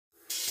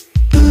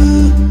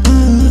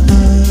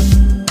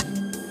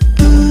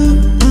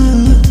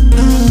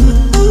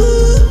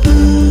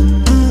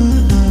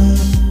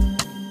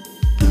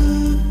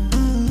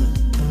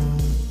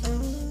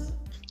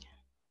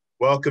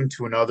welcome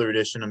to another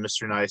edition of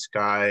Mr. Nice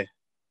Guy.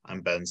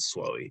 I'm Ben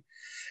Slowey.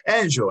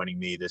 And joining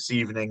me this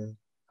evening,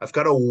 I've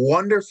got a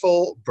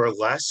wonderful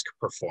burlesque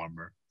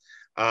performer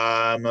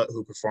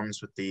who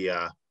performs with the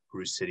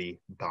Brew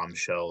City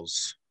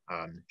Bombshells.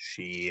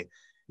 She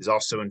is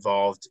also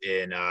involved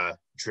in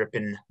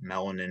Drippin'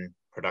 Melanin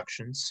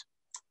Productions,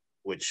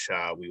 which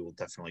we will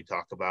definitely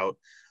talk about.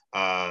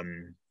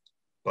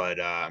 But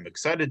I'm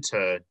excited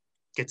to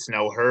get to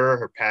know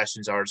her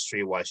passions,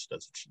 artistry, why she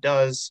does what she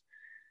does.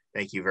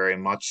 Thank you very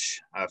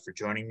much for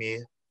joining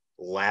me,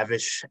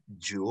 Lavish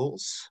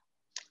Jules.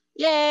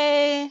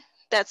 Yay!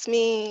 That's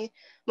me,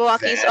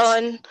 Milwaukee's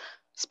own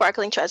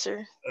sparkling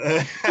treasure.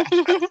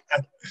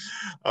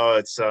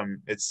 Oh,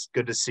 it's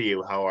good to see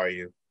you. How are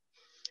you?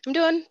 I'm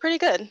doing pretty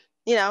good.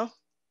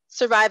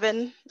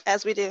 Surviving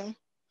as we do.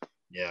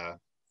 Yeah.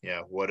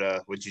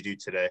 What'd you do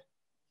today?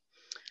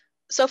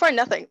 So far,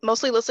 nothing.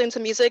 Mostly listening to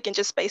music and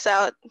just space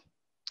out.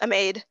 I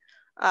made.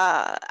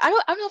 I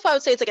don't know if I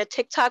would say it's like a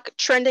TikTok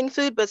trending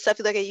food, but it's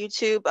definitely like a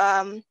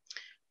YouTube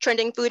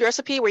trending food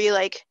recipe where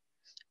you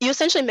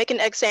essentially make an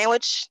egg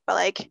sandwich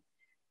by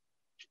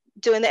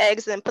doing the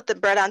eggs and then put the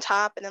bread on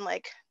top and then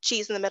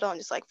cheese in the middle and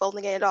just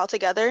folding it all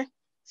together.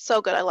 So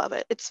good. I love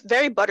it. It's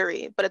very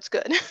buttery, but it's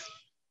good.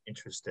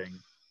 Interesting.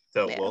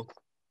 So, yeah. Well,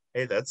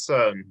 hey, that's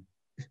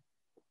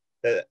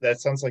that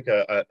sounds like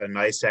a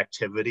nice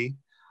activity.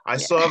 I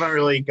still haven't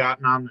really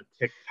gotten on the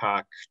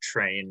TikTok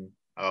train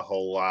a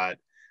whole lot.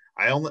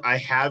 I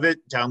have it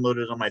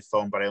downloaded on my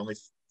phone, but I only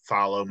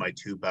follow my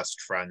two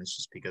best friends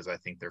just because I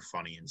think they're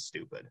funny and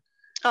stupid.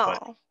 Oh.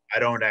 But I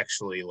don't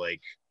actually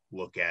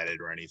look at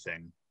it or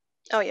anything.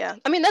 Oh yeah.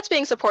 I mean, that's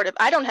being supportive.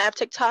 I don't have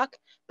TikTok,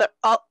 but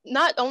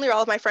not only are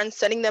all of my friends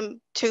sending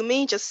them to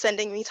me, just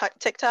sending me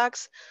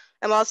TikToks,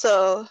 I'm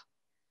also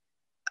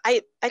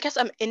I guess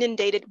I'm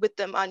inundated with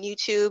them on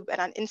YouTube and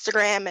on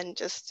Instagram and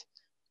just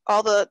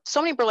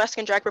so many burlesque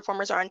and drag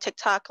performers are on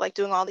TikTok,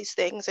 doing all these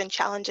things and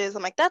challenges.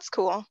 I'm like, that's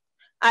cool.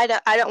 I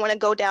don't want to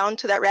go down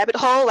to that rabbit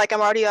hole.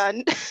 I'm already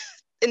on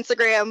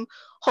Instagram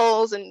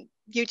holes and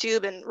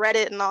YouTube and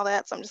Reddit and all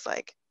that. So I'm just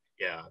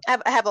yeah,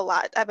 I have a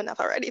lot. I have enough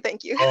already.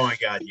 Thank you. Oh my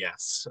God.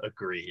 Yes.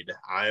 Agreed.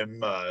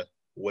 I'm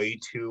way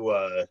too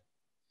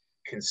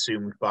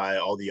consumed by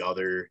all the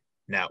other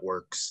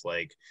networks.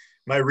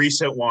 My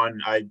recent one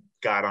I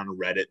got on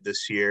Reddit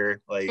this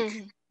year.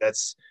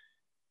 That's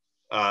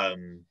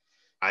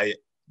I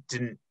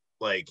didn't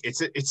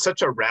it's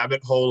such a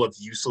rabbit hole of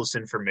useless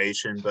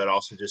information, but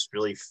also just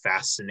really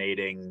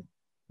fascinating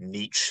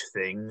niche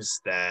things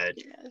that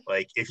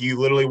if you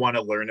literally want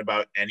to learn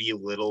about any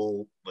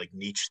little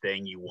niche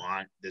thing you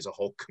want, there's a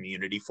whole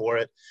community for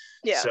it.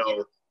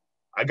 So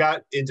I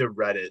got into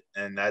Reddit,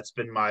 and that's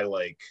been my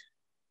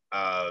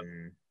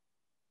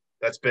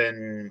that's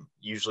been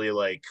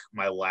usually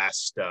my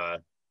last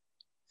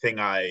thing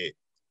I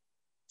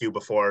do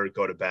before I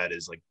go to bed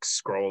is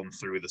scrolling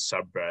through the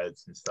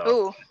subreddits and stuff.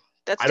 Ooh,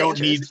 that's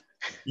dangerous.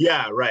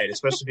 Yeah, right.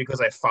 Especially because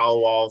I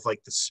follow all of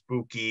the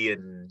spooky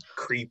and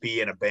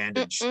creepy and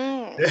abandoned shit.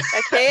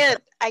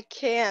 I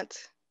can't.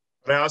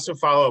 But I also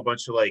follow a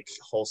bunch of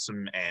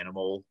wholesome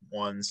animal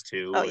ones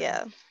too. Oh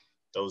yeah.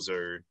 That's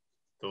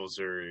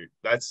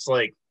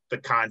the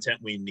content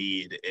we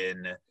need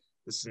in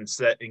this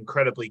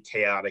incredibly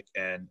chaotic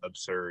and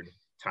absurd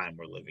time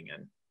we're living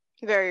in.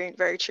 Very,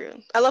 very true.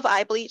 I love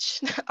eye bleach,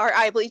 or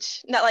eye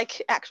bleach, not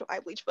actual eye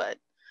bleach, but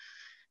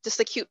just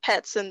the cute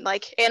pets and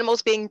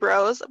animals being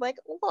bros. I'm like,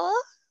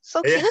 what?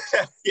 So cute.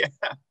 Yeah.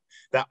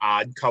 The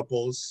odd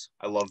couples.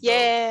 I love those.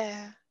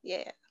 Yeah.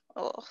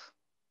 Oh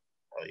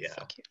yeah.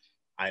 So cute.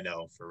 I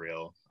know, for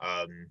real.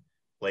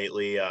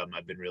 Lately, I'm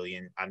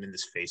in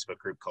this Facebook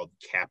group called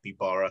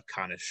Capybara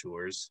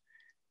Connoisseurs.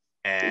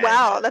 And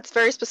wow, that's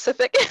very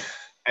specific.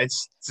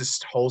 It's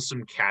just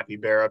wholesome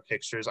capybara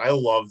pictures. I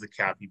love the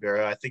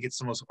capybara. I think it's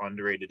the most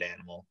underrated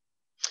animal.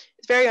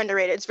 It's very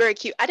underrated. It's very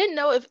cute. I didn't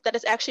know if that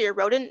is actually a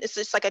rodent. It's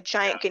just a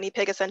giant guinea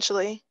pig,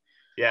 essentially.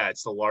 Yeah,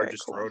 it's the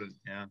largest rodent.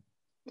 Yeah.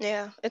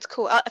 Yeah, it's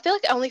cool. I feel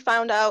like I only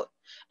found out,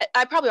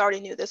 I probably already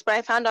knew this, but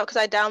I found out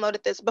because I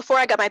downloaded this before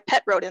I got my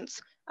pet rodents.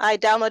 I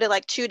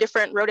downloaded 2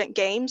 different rodent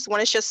games.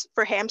 One is just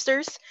for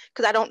hamsters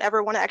because I don't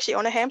ever want to actually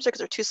own a hamster because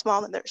they're too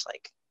small and they're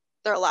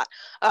a lot.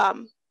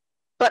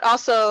 But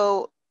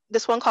also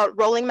this one called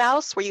Rolling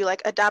Mouse, where you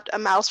adopt a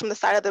mouse from the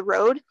side of the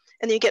road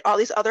and then you get all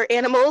these other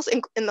animals.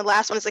 And the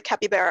last one is a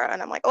capybara. And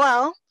I'm like, oh,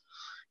 wow,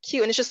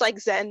 cute. And it's just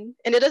zen.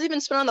 And it doesn't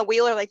even spin on the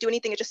wheel or do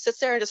anything. It just sits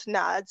there and just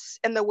nods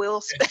and the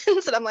wheel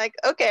spins. And I'm like,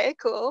 okay,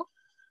 cool.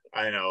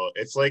 I know.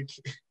 It's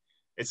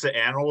it's an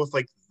animal with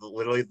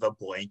literally the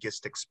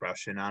blankest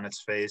expression on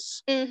its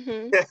face.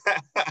 Mm-hmm.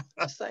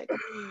 It's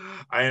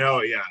I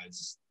know. Yeah.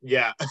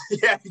 Yeah,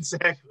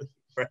 exactly.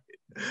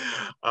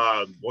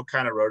 Right. What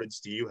kind of rodents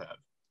do you have?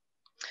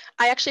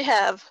 I actually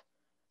have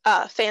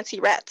fancy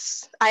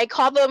rats. I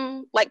call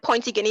them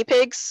pointy guinea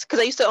pigs because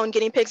I used to own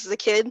guinea pigs as a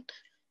kid.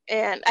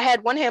 And I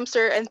had 1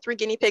 hamster and 3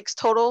 guinea pigs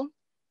total.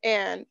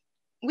 And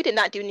we did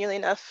not do nearly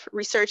enough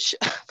research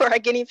for our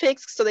guinea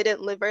pigs, so they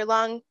didn't live very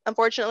long,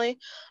 unfortunately.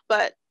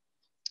 But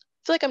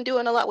I feel like I'm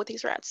doing a lot with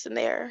these rats, and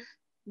they're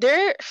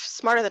They're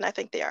smarter than I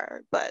think they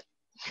are, but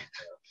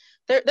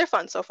they're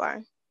fun so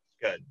far.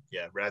 Good.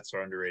 Yeah, rats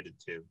are underrated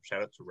too.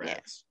 Shout out to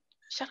rats.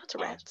 Yeah. Shout out to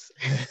rats.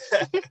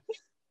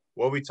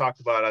 What we talked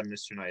about on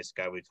Mr. Nice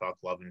Guy, we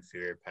talked love and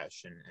fear,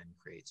 passion and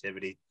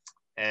creativity.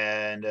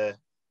 And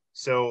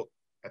so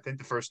I think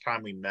the first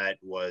time we met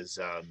was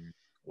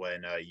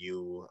when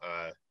you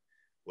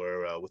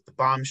were with the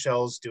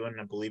Bombshells doing,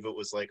 I believe it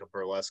was like a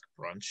burlesque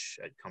brunch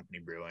at Company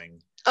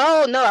Brewing.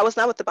 Oh, no, I was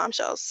not with the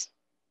Bombshells.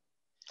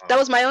 That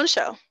was my own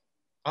show.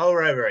 Oh,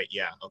 right.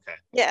 Yeah, okay.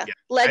 Yeah.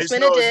 Legs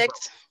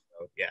Benedict.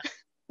 Yeah.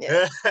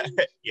 Yeah.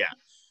 Yeah.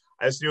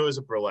 I just knew it was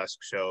a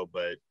burlesque show,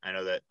 but I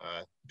know that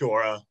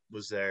Dora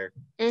was there.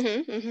 Shout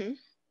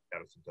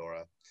out to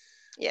Dora.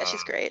 Yeah,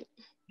 she's great.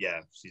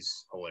 Yeah,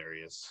 she's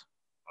hilarious.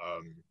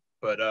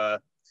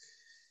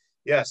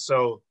 Yeah,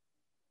 so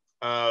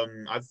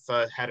I've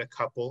had a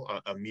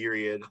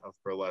myriad of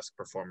burlesque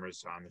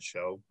performers on the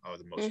show.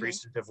 The most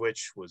recent of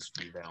which was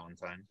V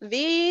Valentine.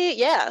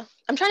 Yeah.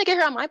 I'm trying to get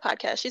her on my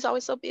podcast. She's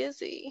always so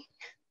busy.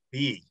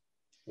 V,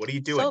 what are you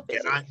doing? So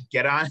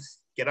get on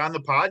the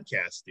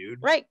podcast, dude.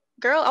 Right,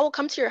 girl. I will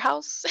come to your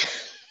house.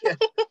 Yeah.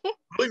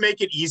 Really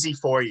make it easy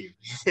for you.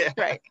 Yeah.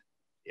 Right.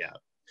 Yeah.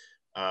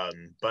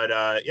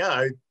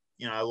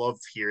 I love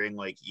hearing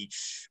like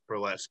each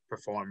burlesque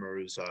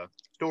performer's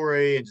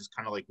story and just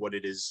kind of like what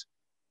it is,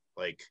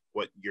 like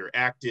what your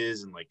act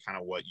is and like kind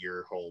of what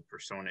your whole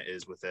persona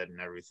is with it and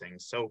everything.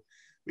 So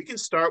we can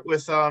start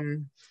with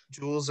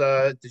Jules.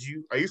 Are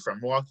you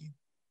from Milwaukee?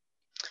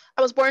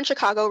 I was born in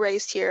Chicago,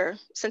 raised here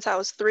since I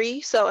was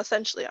 3. So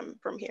essentially I'm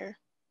from here.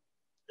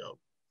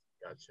 Dope.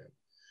 Gotcha.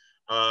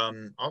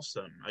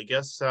 Awesome. I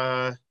guess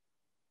how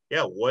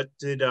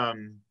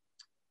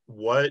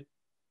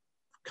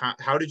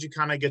did you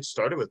kind of get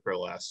started with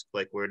burlesque?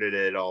 Like, where did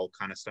it all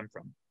kind of stem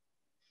from?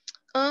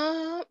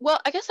 Well,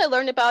 I guess I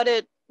learned about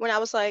it when I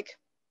was like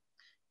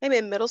maybe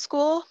in middle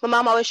school. My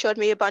mom always showed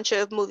me a bunch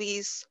of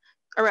movies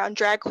around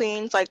drag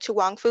queens, like To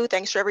Wong Foo,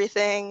 Thanks for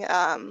Everything,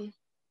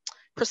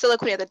 Priscilla,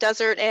 Queen of the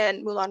Desert,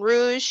 and Moulin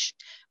Rouge.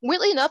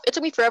 Weirdly enough, it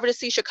took me forever to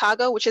see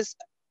Chicago, which is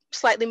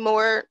slightly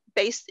more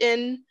based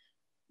in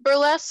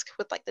burlesque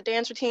with like the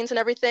dance routines and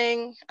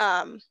everything.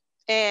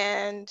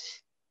 And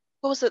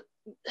what was it?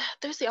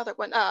 There's the other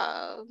one,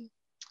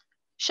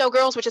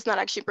 Showgirls, which is not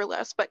actually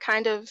burlesque, but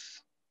kind of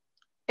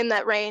in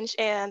that range.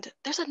 And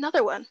there's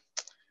another one,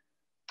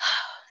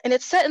 and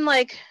it's set in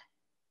like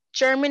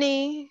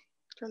Germany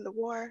during the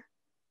war.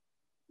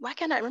 Why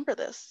can't I remember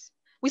this?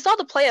 We saw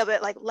the play of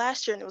it like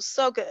last year and it was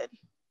so good.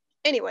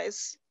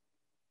 Anyways,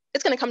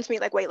 it's gonna come to me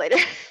like way later.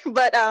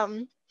 But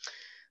and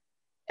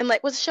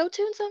like, was show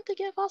tunes something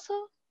if also?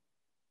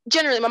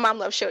 Generally my mom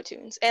loves show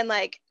tunes, and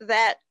like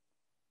that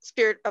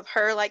spirit of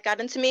her like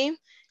got into me,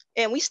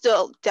 and we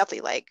still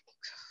definitely like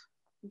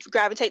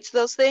gravitate to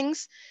those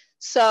things.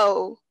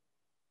 So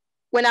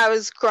when I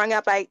was growing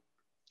up, I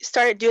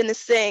started doing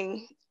this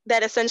thing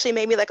that essentially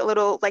made me like a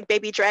little like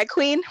baby drag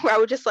queen, where I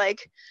would just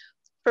like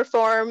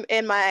perform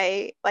in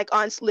my like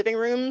aunt's living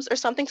rooms or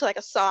something to like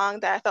a song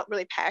that I felt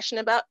really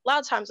passionate about. A lot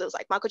of times it was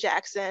like Michael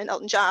Jackson,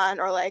 Elton John,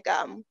 or like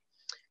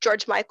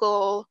George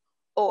Michael,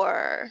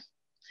 or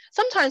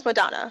sometimes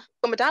Madonna.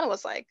 But Madonna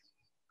was like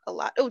a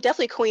lot. Oh,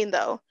 definitely Queen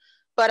though.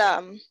 But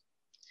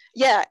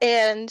yeah,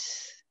 and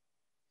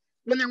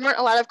when there weren't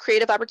a lot of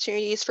creative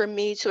opportunities for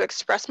me to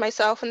express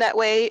myself in that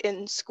way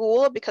in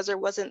school because there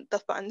wasn't the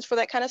funds for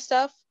that kind of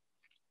stuff,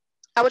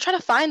 I would try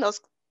to find those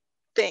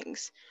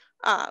things.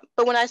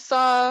 But when I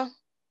saw,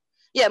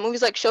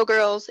 movies like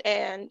Showgirls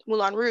and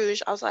Moulin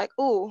Rouge, I was like,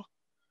 ooh,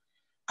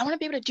 I want to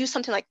be able to do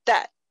something like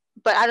that.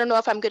 But I don't know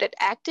if I'm good at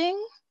acting,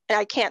 and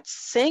I can't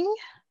sing.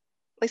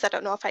 At least I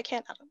don't know if I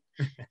can.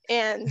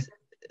 And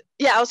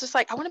yeah, I was just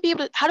like, I want to be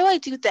able to, how do I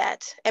do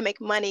that and make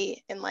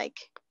money and like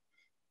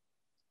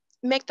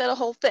make that a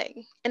whole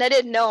thing? And I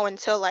didn't know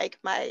until like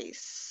my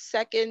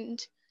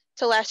second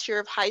to last year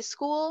of high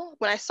school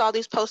when I saw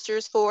these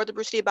posters for the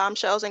Bruce City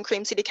Bombshells and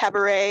Cream City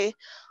Cabaret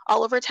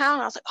all over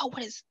town. I was like, oh,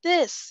 what is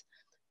this?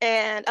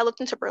 And I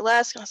looked into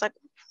burlesque and I was like,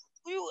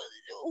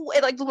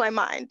 it like blew my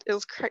mind. It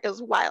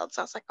was wild.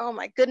 So I was like, oh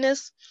my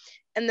goodness.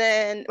 And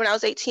then when I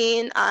was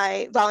 18,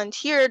 I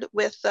volunteered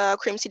with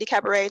Cream City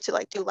Cabaret to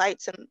like do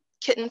lights and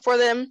kitten for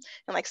them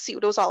and like see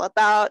what it was all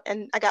about.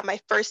 And I got my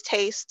first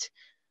taste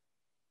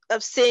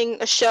of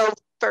seeing a show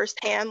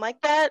firsthand like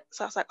that.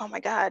 So I was like, oh my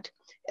God.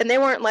 And they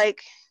were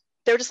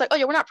just like, oh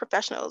yeah, we're not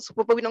professionals,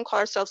 but we don't call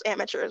ourselves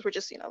amateurs. We're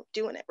just,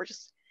 doing it. We're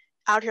just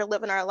out here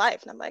living our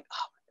life. And I'm like,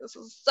 oh, this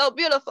is so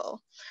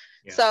beautiful.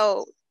 Yeah.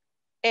 So,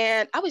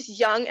 and I was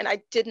young and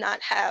I did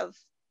not have,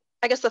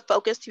 I guess, the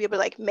focus to be able to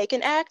like make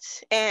an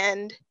act,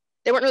 and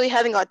they weren't really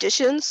having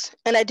auditions,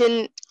 and I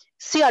didn't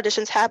see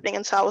auditions happening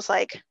until I was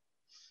like, I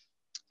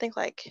think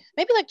like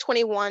maybe like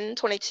 21,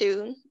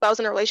 22, but I was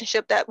in a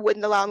relationship that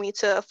wouldn't allow me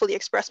to fully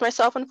express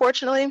myself,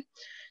 unfortunately.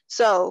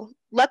 So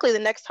luckily the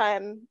next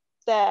time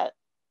that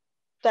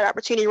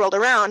opportunity rolled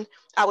around,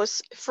 I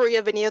was free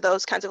of any of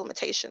those kinds of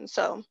limitations.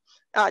 So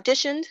I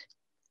auditioned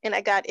and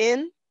I got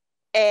in,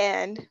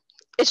 and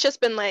it's just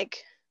been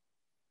like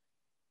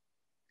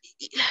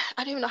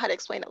I don't even know how to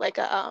explain it. Like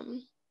a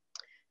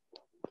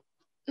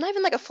not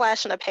even like a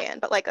flash in a pan,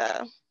 but like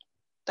a,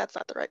 that's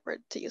not the right word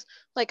to use.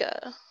 Like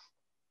a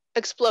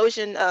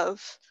explosion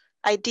of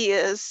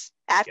ideas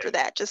after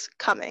that just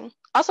coming.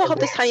 Also, I hope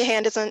this tiny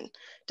hand isn't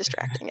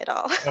distracting at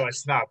all. No,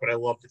 it's not, but I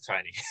love the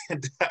tiny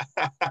hand.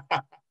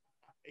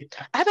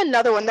 I have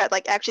another one that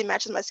like actually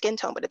matches my skin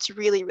tone, but it's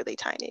really, really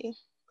tiny.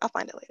 I'll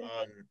find it later.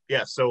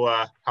 Yeah. So,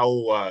 how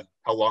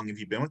long have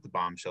you been with the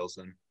Bombshells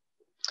then?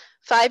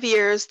 5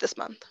 years this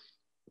month.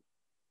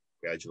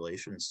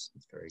 Congratulations!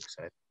 It's very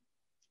exciting.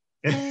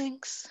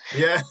 Thanks.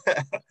 Yeah.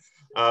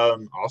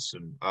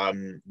 Awesome.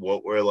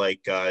 What were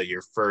like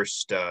your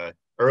first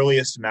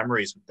earliest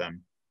memories with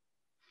them?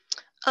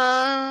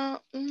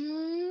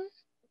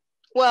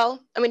 Well,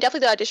 I mean,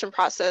 definitely the audition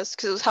process,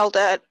 because it was held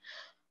at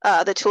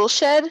the Tool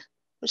Shed,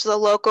 which is a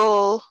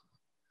local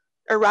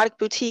erotic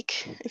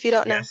boutique, if you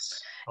don't know.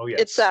 Oh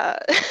yes. It's I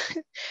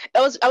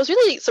was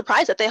really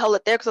surprised that they held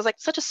it there, because it was like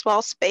such a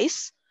small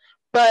space.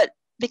 But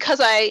because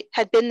I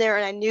had been there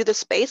and I knew the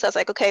space, I was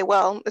like, okay,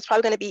 well, it's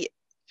probably going to be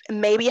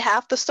maybe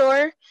half the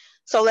store.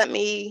 So let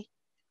me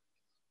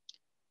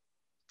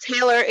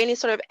tailor any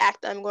sort of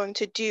act that I'm going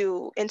to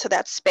do into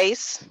that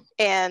space.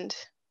 And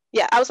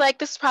yeah, I was like,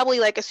 this is probably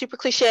like a super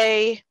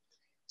cliche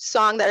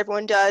song that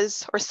everyone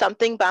does or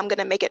something, but I'm going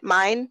to make it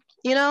mine,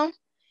 you know?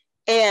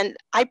 And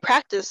I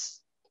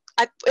practiced.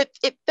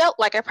 It felt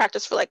like I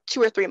practiced for like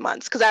 2 or 3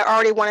 months, because I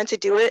already wanted to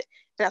do it.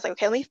 And I was like,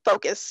 okay, let me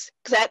focus.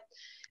 Because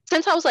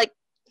since I was like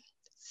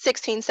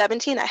 16,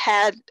 17, I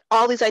had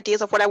all these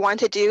ideas of what I wanted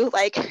to do.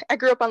 Like, I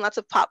grew up on lots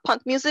of pop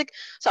punk music.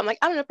 So I'm like,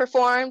 I'm going to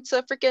perform to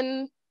a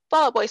freaking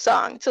Fall Out Boy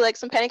song, to like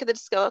some Panic at the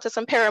Disco, to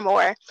some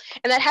Paramore.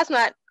 And that has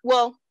not,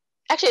 well,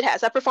 actually it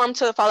has. I performed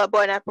to Fall Out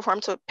Boy and I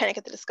performed to Panic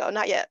at the Disco.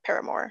 Not yet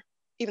Paramore,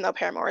 even though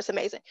Paramore is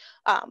amazing.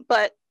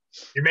 But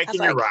you're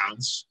making your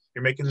rounds.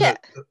 You're making yeah.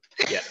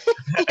 Yeah.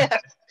 Yeah.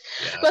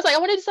 But it's like, I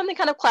want to do something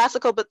kind of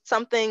classical, but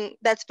something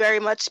that's very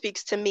much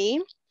speaks to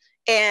me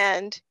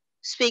and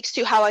speaks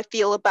to how I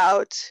feel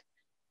about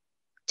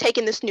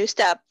taking this new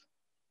step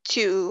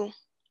to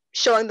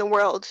showing the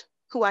world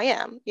who I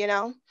am, you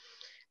know?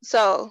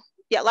 So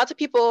yeah, lots of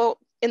people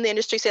in the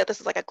industry say that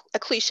this is like a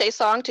cliche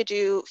song to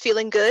do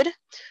feeling good.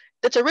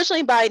 It's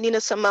originally by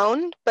Nina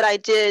Simone, but I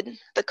did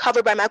the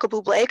cover by Michael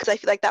Bublé because I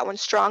feel like that one's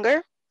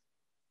stronger.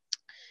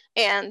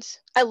 And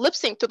I lip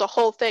sync through the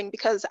whole thing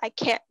because I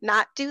can't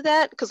not do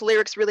that, because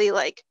lyrics really,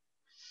 like,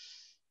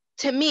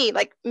 to me,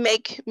 like,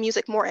 make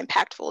music more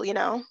impactful, you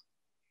know?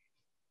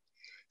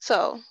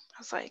 So I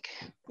was like,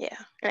 yeah.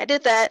 And I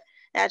did that,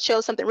 and I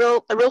chose something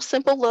a real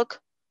simple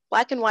look,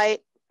 black and white.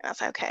 And I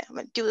was like, okay, I'm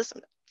gonna do this.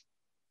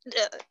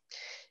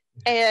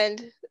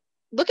 And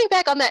looking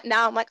back on that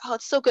now, I'm like, oh,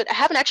 it's so good. I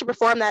haven't actually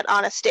performed that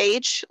on a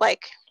stage,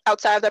 like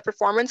outside of that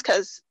performance,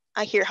 because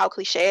I hear how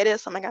cliche it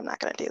is. So I'm like, I'm not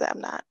gonna do that.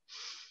 I'm not.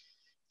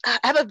 I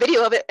have a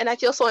video of it and I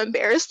feel so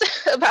embarrassed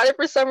about it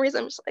for some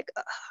reason. I'm just like,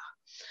 ugh.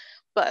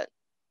 But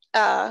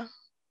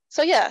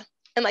so yeah,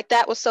 and like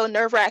that was so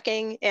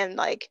nerve-wracking, and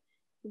like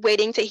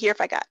waiting to hear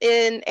if I got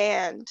in,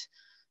 and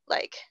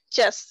like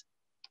just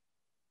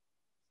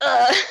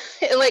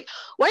and like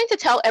wanting to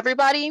tell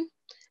everybody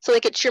so they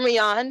could cheer me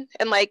on.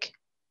 And like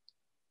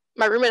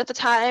my roommate at the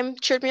time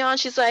cheered me on.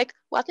 She's like,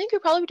 well, I think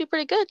you'll probably do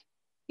pretty good,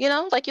 you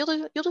know, like you'll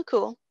do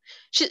cool.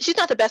 She's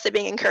not the best at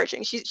being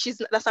encouraging. She's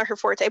that's not her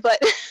forte,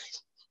 but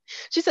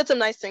she said some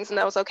nice things, and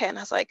that was okay. And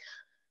I was like,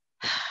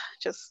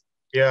 just.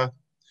 Yeah.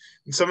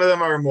 Some of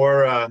them are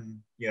more,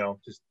 you know,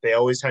 just, they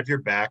always have your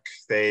back.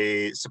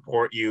 They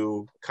support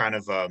you kind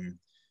of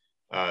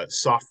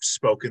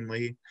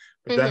soft-spokenly.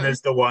 But then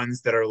there's the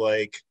ones that are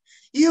like,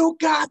 you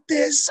got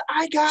this.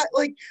 I got,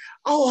 like,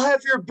 I'll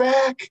have your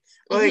back.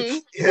 Like,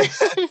 you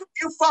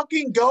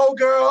fucking go,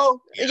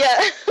 girl.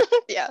 Yeah.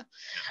 Yeah.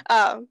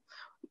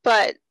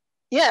 But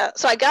yeah,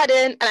 so I got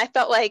in and I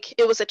felt like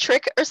it was a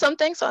trick or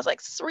something. So I was like,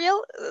 is this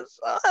real?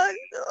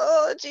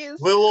 Oh,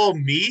 jeez. Little old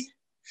me?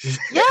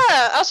 Yeah,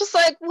 I was just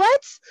like,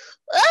 what?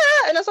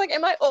 Ah! And I was like,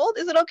 am I old?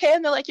 Is it okay?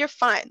 And they're like, you're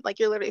fine. Like,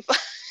 you're literally fine.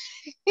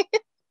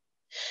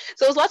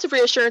 So it was lots of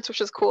reassurance,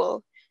 which was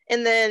cool.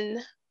 And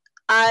then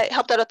I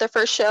helped out at their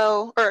first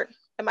show, or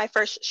at my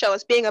first show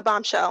as being a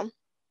bombshell.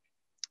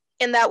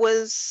 And it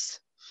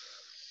was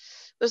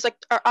like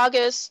our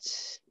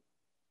August,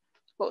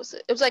 what was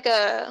it? It was like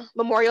a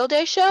Memorial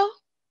Day show.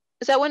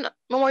 Is that when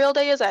Memorial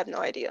Day is? I have no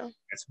idea.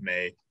 It's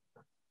May.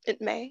 In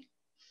May?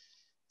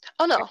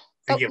 Oh, no.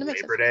 I think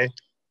Labor Day.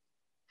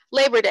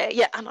 Labor Day.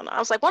 Yeah, I don't know. I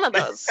was like, one of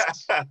those.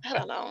 I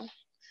don't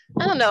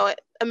know.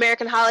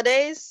 American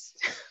holidays.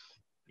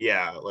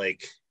 Yeah,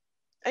 like.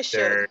 I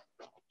should.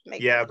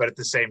 Yeah, but at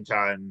the same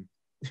time,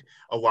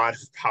 a lot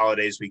of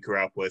holidays we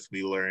grew up with,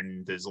 we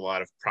learned there's a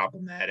lot of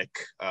problematic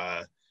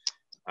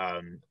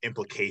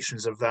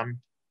implications of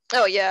them.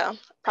 Oh, yeah.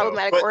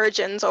 Problematic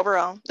origins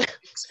overall.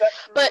 except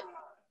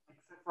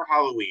for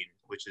Halloween,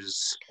 which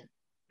is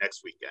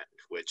next weekend,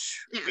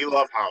 which we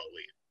love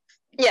Halloween.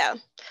 Yeah.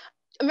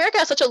 America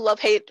has such a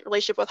love-hate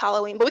relationship with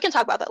Halloween, but we can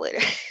talk about that later.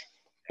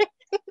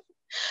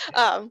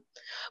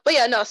 But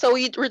yeah, no. So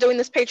we were doing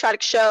this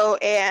patriotic show,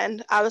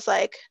 and I was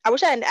like, I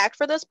wish I had an act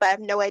for this, but I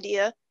have no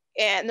idea.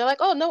 And they're like,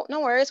 oh, no,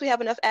 no worries. We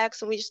have enough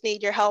acts, and we just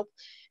need your help.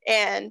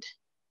 And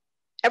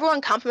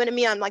everyone complimented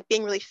me on like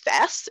being really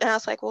fast, and I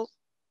was like, well,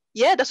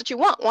 yeah, that's what you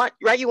want,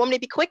 right? You want me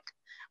to be quick?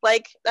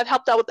 Like I've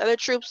helped out with other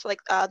troops, like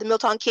the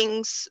Milton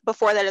Kings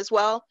before that as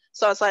well.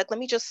 So I was like,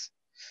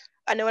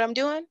 I know what I'm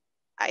doing.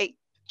 I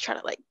try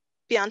to like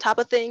be on top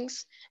of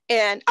things.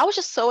 And I was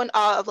just so in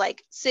awe of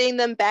like seeing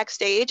them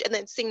backstage and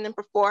then seeing them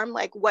perform,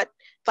 like what,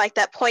 like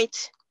that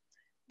point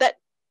that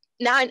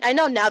now I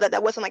know now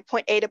that wasn't like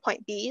point A to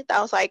point B.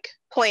 That was like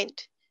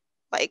point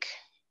like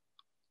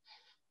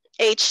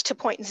H to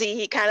point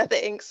Z kind of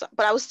thing. So,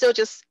 but I was still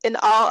just in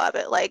awe of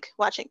it, like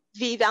watching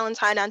V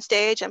Valentine on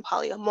stage and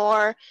Polly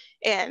Amore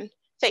and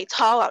Faye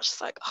Tall. I was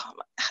just like, oh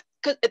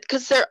my,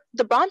 because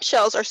the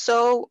bombshells are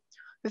so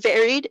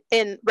varied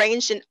and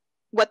ranged in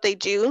what they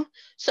do.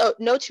 So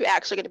no two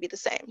acts are going to be the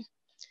same,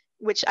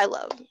 which I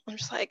love. I'm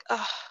just like,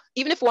 oh,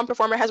 even if one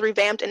performer has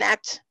revamped an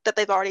act that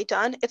they've already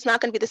done, it's not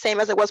going to be the same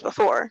as it was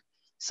before.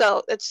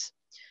 So it's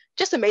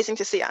just amazing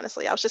to see,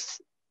 honestly. I was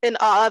just in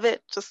awe of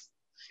it, just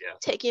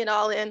taking it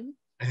all in.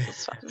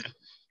 It's fun.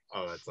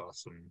 Oh, that's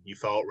awesome. You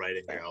felt right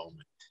in your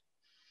element.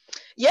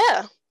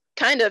 Yeah,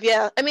 kind of,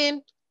 yeah. I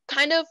mean,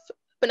 kind of,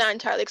 but not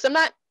entirely, because I'm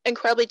not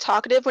incredibly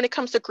talkative when it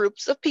comes to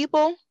groups of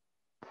people.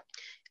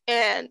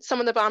 And some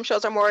of the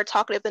bombshells are more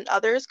talkative than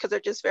others because they're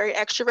just very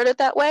extroverted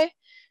that way.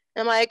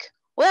 And I'm like,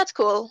 well, that's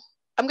cool.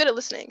 I'm good at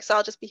listening, so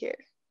I'll just be here.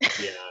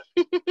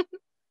 Yeah.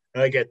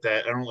 I get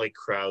that. I don't like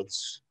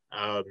crowds.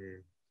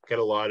 Get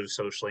a lot of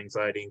social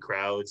anxiety in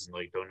crowds and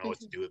like don't know what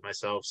to do with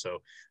myself. So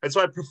that's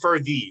why I prefer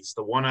these,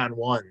 the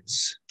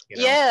one-on-ones. You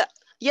know?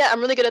 Yeah, I'm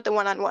really good at the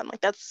one-on-one.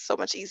 Like that's so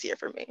much easier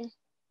for me.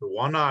 The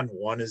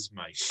one-on-one is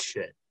my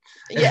shit.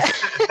 Yeah,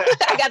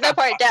 I got that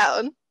part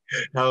down.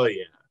 Hell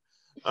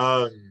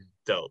yeah.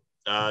 Dope.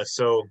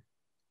 So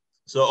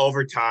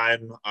over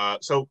time,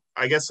 so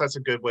I guess that's a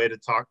good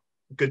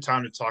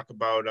time to talk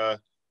about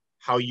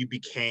how you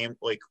became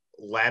like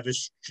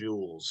Lavish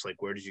Jewels.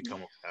 Like, where did you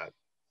come up with that?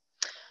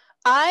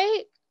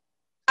 I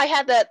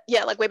had that,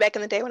 yeah, like way back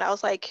in the day when I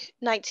was like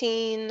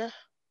 19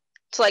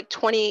 to like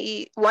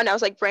 21. I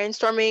was like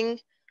brainstorming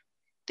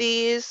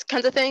these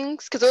kinds of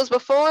things because it was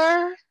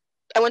before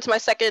I went to my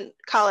second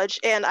college,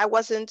 and I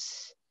was trying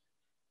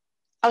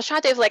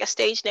to think of like a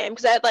stage name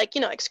because I had like,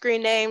 like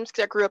screen names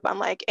because I grew up on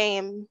like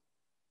AIM,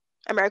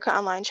 America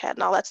Online Chat,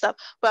 and all that stuff.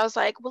 But I was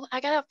like, well,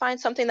 I gotta find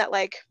something that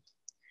like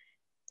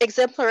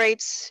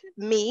exemplates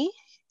me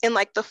in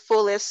like the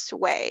fullest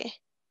way.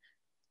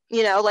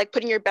 Like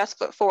putting your best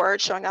foot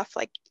forward, showing off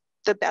like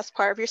the best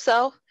part of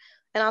yourself.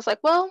 And I was like,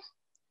 well,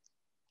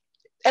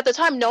 at the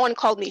time, no one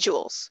called me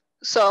Jules.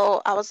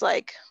 So I was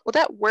like, well,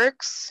 that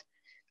works.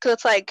 Cause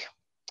it's like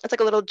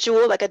a little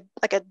jewel, like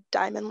a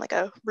diamond, like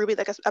a ruby,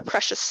 like a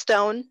precious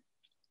stone.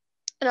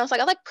 And I was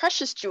like, I like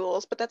Precious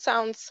Jewels, but that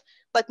sounds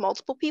like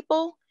multiple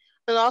people.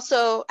 And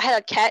also I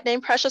had a cat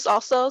named Precious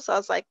also. So I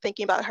was like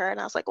thinking about her, and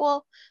I was like,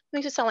 well, it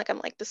makes it sound like I'm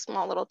like this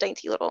small little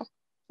dainty little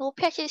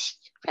precious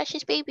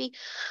baby.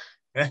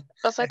 I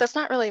was like, that's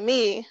not really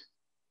me.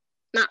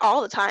 Not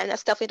all the time.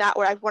 That's definitely not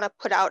what I want to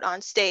put out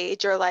on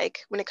stage or like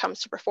when it comes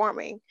to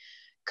performing.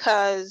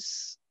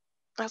 Cause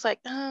I was like,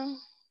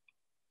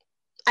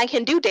 I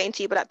can do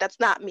dainty, but that's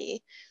not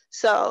me.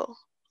 So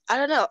I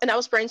don't know. And I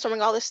was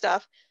brainstorming all this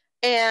stuff.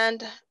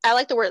 And I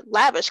like the word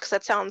lavish because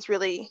that sounds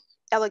really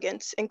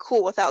elegant and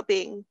cool without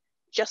being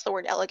just the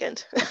word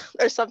elegant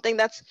or something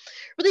that's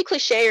really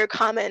cliche or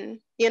common,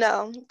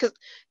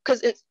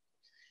 because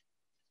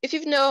if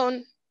you've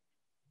known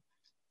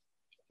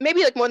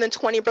maybe like more than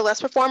 20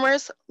 burlesque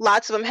performers,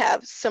 lots of them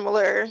have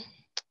similar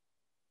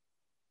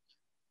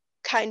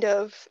kind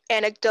of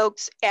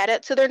anecdotes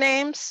added to their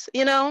names,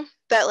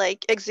 that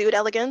like exude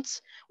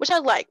elegance, which I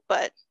like,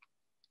 but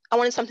I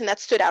wanted something that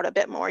stood out a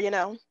bit more,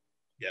 Yeah.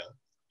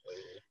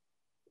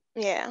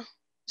 Yeah.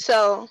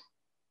 So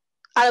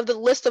out of the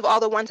list of all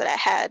the ones that I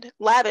had,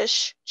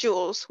 Lavish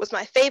Jewels was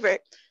my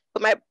favorite,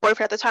 but my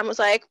boyfriend at the time was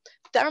like,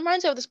 that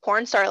reminds me of this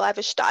porn star,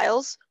 Lavish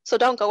Styles, so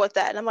don't go with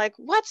that. And I'm like,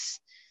 what?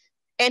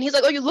 And he's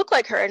like, oh, you look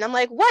like her. And I'm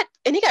like, what?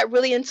 And he got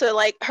really into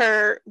like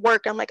her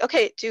work. I'm like,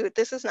 okay, dude,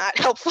 this is not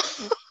helpful.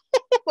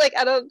 Like,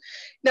 I don't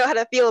know how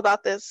to feel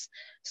about this.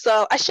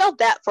 So I shelved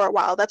that for a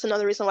while. That's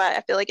another reason why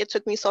I feel like it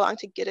took me so long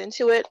to get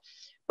into it.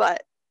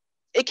 But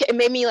it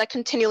made me like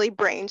continually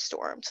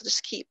brainstorm to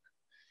just keep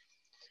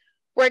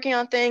working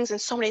on things, and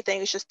so many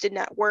things just did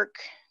not work.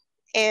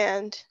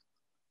 And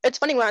it's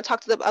funny when I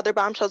talk to the other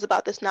bombshells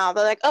about this now,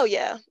 they're like, oh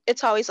yeah,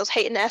 it's always those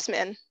hating ass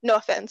men. No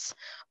offense,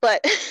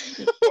 but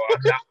well,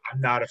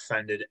 I'm not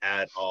offended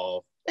at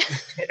all.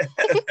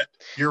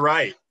 You're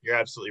right. You're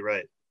absolutely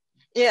right.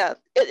 Yeah,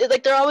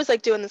 like they're always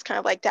like doing this kind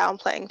of like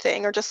downplaying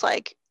thing, or just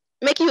like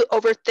make you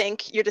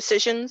overthink your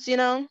decisions,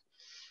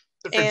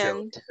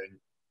 and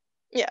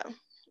yeah,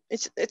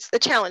 it's a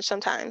challenge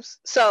sometimes.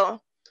 So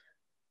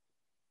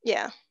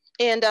yeah,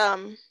 and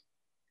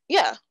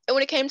yeah, and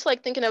when it came to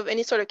like thinking of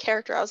any sort of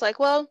character, I was like,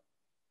 well,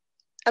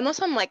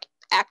 unless I'm like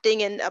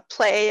acting in a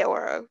play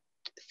or a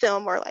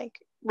film or like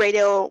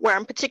radio where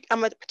I'm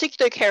a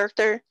particular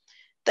character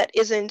that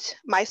isn't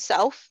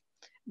myself,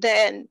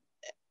 then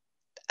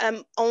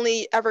I'm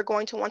only ever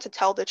going to want to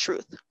tell the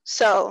truth.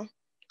 So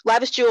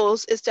Lavish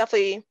Jewels is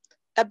definitely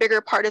a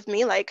bigger part of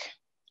me, like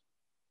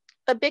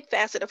a big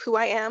facet of who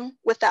I am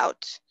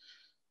without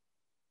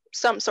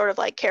some sort of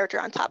like character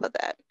on top of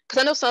that.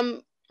 Because I know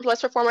some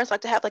burlesque performers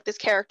like to have like this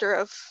character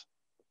of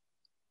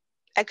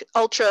like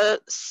ultra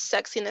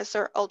sexiness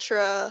or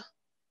ultra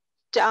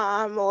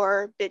dom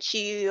or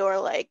bitchy or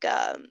like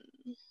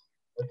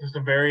just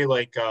a very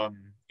like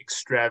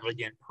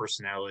extravagant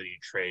personality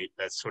trait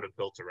that's sort of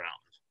built around.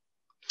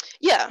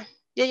 Yeah.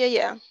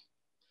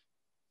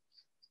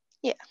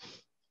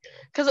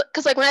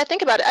 Because like when I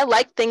think about it, I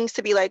like things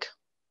to be like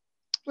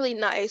really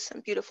nice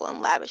and beautiful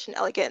and lavish and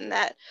elegant and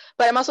that.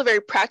 But I'm also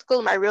very practical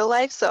in my real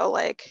life, so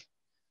like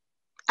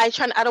I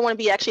don't want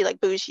to be actually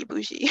like bougie,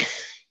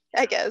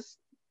 I guess.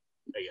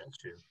 I guess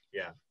too.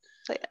 Yeah.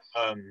 So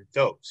yeah.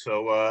 Dope.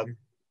 So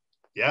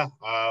yeah.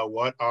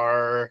 What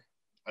are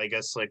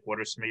some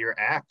of your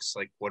acts?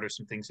 Like, what are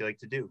some things you like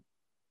to do?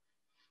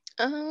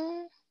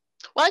 Well,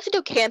 I like to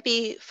do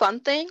campy,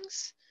 fun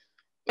things.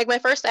 Like my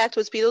first act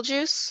was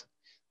Beetlejuice,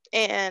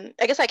 and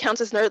I guess that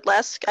counts as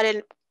nerdlesque. I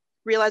didn't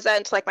realize that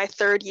until like my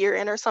third year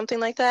in or something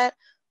like that.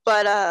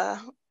 But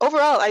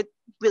overall, I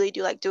really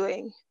do like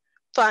doing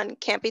fun,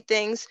 campy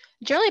things,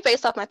 generally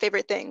based off my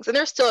favorite things. And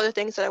there's still other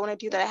things that I want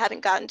to do that I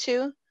haven't gotten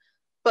to,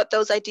 but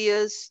those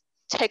ideas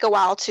take a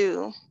while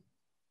to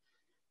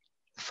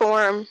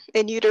form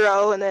in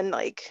utero and then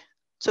like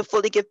to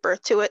fully give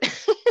birth to it.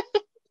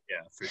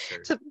 Yeah, for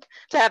sure.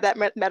 to have that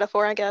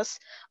metaphor, I guess.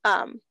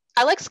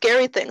 I like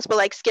scary things, but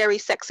like scary,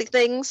 sexy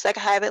things. Like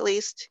I have at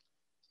least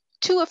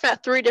 2, if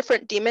not 3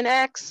 different demon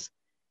acts.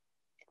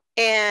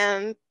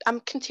 And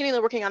I'm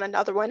continually working on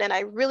another one. And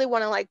I really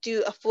want to like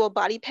do a full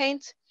body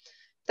paint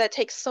that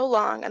takes so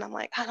long. And I'm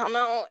like, I don't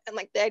know. And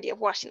like the idea of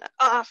washing that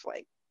off,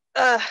 like,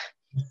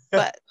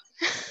 but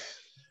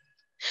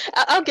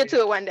I'll get to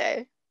it one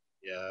day.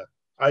 Yeah.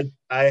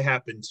 I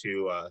happen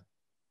to,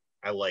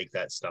 I like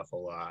that stuff a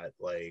lot.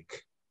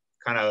 Like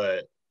kind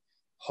of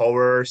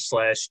horror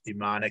 /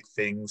 demonic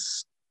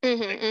things but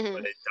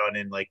it's done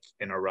in like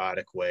an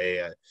erotic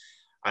way.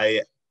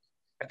 I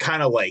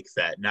kind of like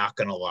that, not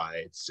gonna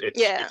lie. It's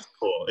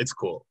cool. It's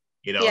cool,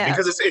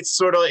 because it's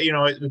sort of,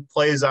 it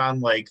plays on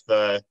like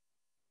the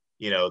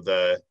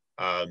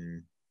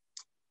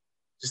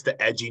just the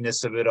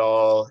edginess of it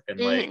all and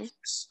like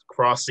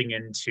crossing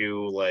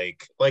into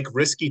like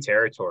risky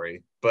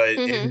territory, but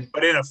in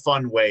a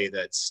fun way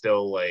that's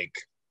still like,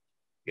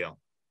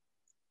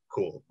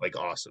 cool, like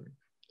awesome.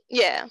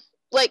 Yeah,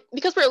 like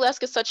because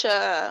burlesque is such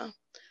a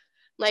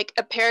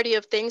parody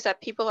of things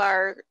that people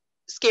are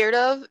scared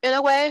of in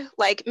a way,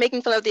 like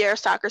making fun of the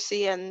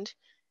aristocracy, and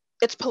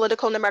it's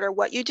political no matter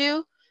what you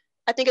do.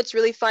 I think it's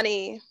really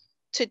funny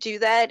to do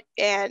that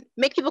and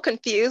make people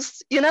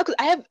confused, because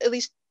I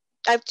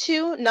have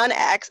 2 nun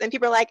acts and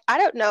people are like, I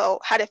don't know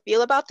how to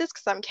feel about this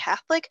because I'm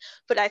Catholic,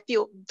 but I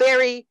feel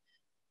very,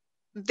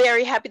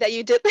 very happy that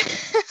you did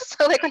this.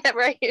 So like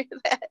whenever I hear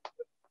that,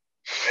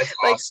 that's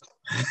like, awesome.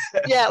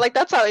 yeah, like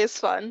that's always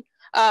fun.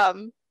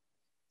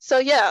 So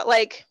yeah,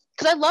 like,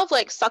 because I love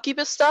like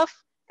succubus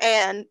stuff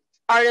and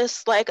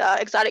artists like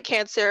Exotic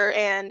Cancer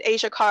and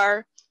Asia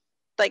Carr.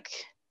 Like,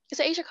 is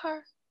it Asia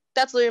Carr?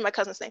 That's literally my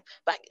cousin's name,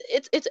 but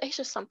it's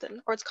Asia something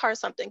or it's Carr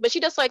something. But she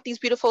does like these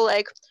beautiful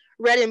like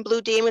red and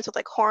blue demons with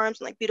like horns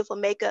and like beautiful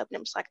makeup, and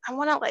I'm just like, I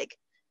want to like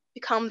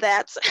become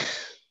that.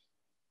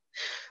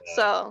 Yeah.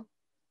 So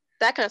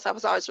that kind of stuff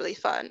is always really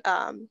fun.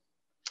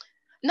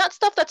 Not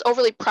stuff that's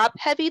overly prop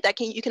heavy that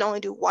you can only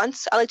do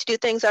once. I like to do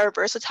things that are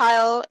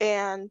versatile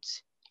and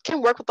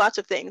can work with lots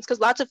of things, because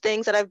lots of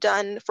things that I've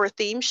done for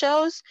theme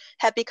shows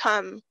have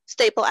become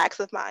staple acts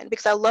of mine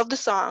because I love the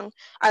song,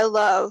 I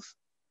love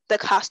the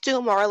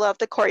costume, or I love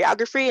the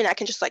choreography, and I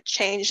can just like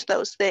change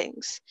those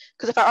things.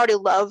 Because if I already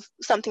love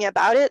something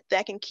about it, then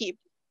I can keep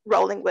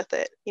rolling with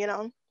it,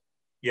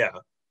 Yeah,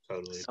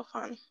 totally. So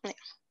fun. Yeah.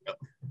 Yep.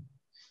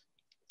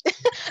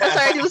 I'm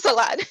sorry, I do this a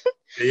lot.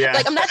 Yeah.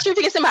 Like, I'm not sure if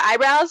you can see my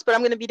eyebrows, but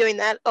I'm going to be doing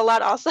that a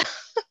lot also.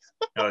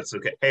 No, it's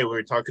okay. Hey, we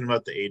were talking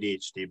about the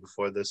ADHD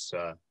before this.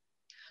 I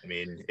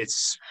mean,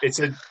 it's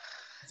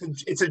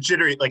a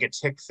jittery, like a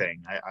tick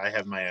thing. I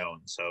have my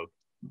own, so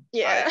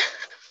yeah.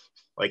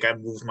 I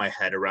move my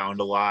head around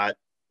a lot.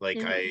 Like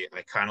I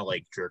kind of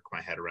like jerk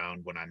my head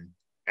around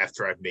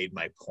after I've made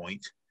my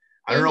point.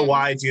 I don't know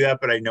why I do that,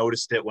 but I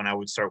noticed it when I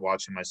would start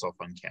watching myself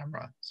on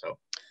camera. So,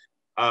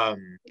 but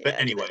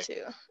anyway,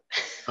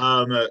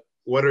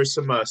 what are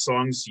some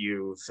songs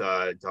you've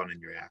done in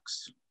your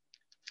acts?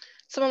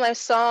 Some of my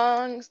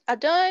songs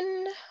I've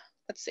done.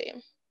 Let's see.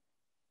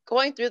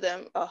 Going through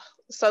them, oh,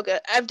 so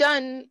good. I've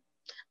done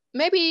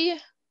maybe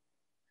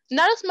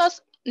not as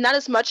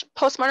much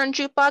postmodern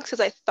jukebox as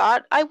I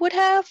thought I would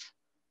have.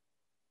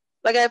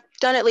 Like, I've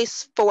done at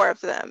least 4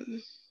 of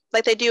them.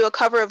 Like, they do a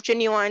cover of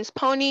Genuine's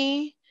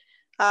Pony,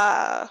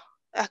 a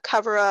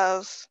cover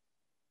of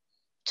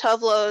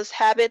Tuvlo's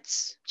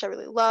Habits, which I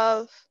really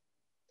love,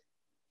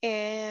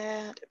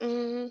 and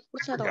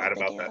what's another one I'm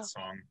thinking of? That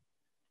song.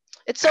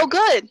 It's so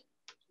good.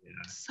 Yeah.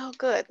 So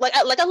good. Like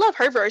I love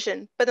her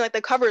version, but then like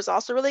the cover is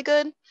also really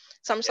good.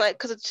 So I'm just like,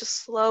 because it's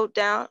just slowed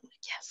down.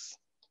 Yes.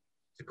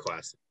 It's a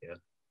classic. Yeah.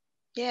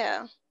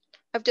 Yeah.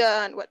 I've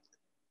done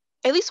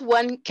at least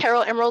one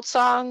Carol Emerald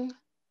song.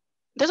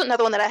 There's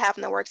another one that I have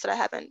in the works that I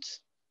haven't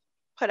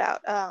put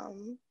out.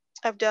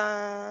 I've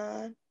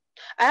done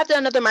I have done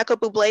another Michael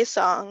Bublé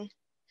song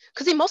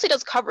because he mostly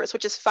does covers,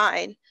 which is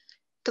fine.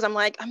 Because I'm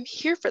like, I'm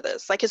here for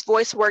this. Like his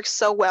voice works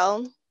so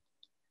well.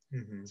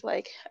 Mm-hmm. It's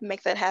like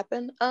make that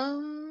happen.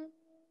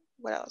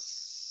 What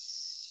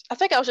else? I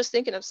think I was just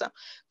thinking of some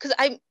because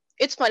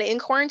it's funny in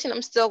quarantine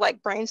I'm still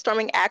like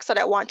brainstorming acts that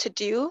I want to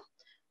do,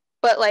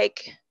 but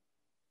like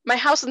my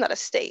house is not a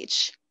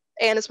stage,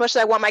 and as much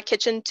as I want my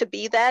kitchen to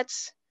be that,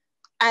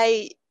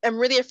 I am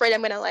really afraid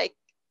I'm gonna like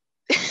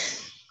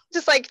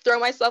just like throw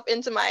myself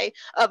into my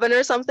oven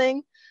or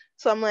something.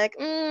 So I'm like,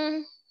 Yeah.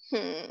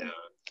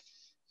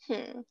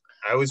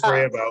 I always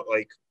worry about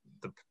like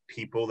the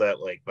people that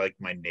like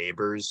my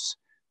neighbors.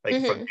 Like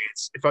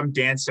if I'm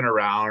dancing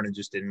around and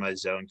just in my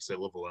zone because I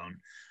live alone,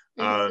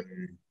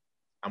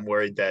 I'm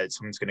worried that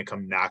someone's gonna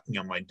come knocking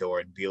on my door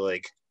and be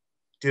like,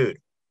 "Dude,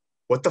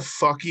 what the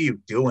fuck are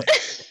you doing?"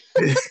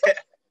 And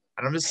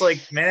I'm just like,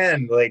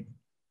 man, like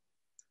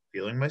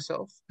feeling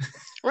myself.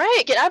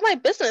 Right, get out of my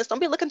business. Don't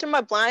be looking through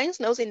my blinds,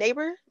 nosy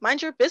neighbor.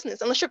 Mind your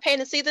business. Unless you're paying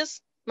to see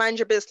this, mind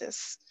your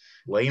business.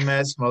 Lame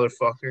ass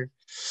motherfucker.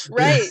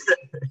 Right.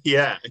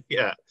 Yeah.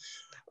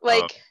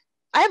 Like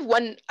I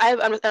have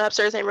an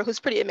upstairs neighbor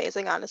who's pretty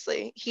amazing,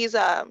 honestly. He's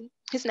an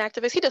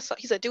activist.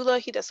 He's a doula.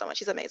 He does so much.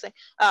 He's amazing.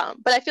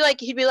 But I feel like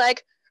he'd be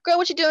like, "Girl,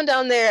 what you doing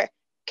down there?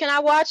 Can I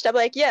watch?" I'd be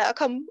like, "Yeah, I'll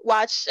come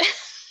watch."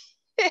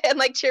 And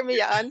like cheer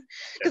me on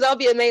because that'll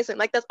be amazing.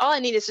 Like that's all I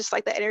need is just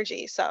like the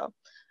energy. So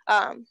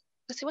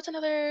let's see, what's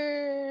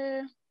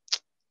another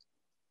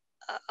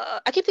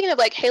I keep thinking of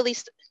like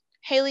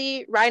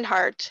Haley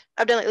Reinhart.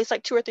 I've done at least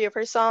like 2 or 3 of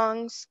her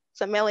songs.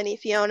 So Melanie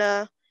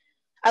Fiona.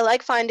 I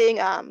like finding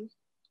uh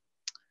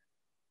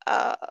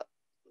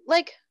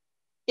like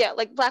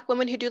like Black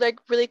women who do like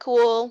really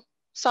cool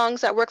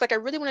songs that work. Like I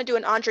really want to do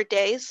an Andra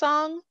Day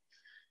song,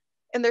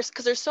 and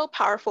because they're so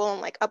powerful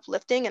and like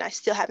uplifting, and I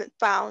still haven't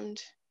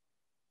found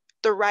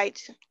the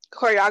right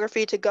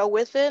choreography to go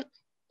with it,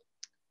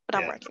 but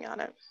I'm working on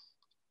it.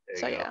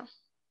 So yeah.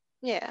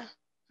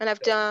 And I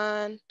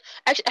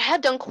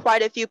have done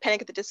quite a few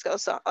Panic at the Disco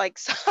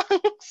songs.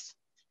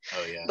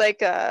 Oh yeah.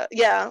 Like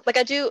like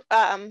I do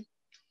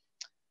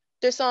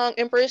their song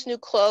Emperor's New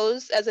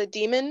Clothes as a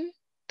demon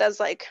that's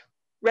like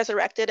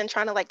resurrected and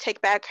trying to like take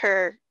back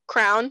her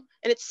crown,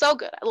 and it's so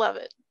good. I love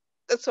it.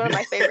 It's one of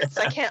my favorites.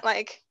 I can't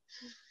like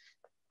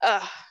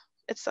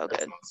it's so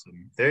good.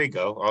 Awesome. There you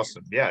go.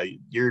 Awesome. Yeah,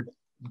 you're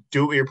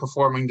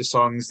performing the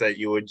songs that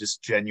you would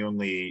just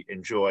genuinely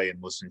enjoy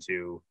and listen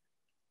to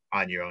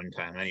on your own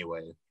time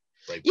anyway.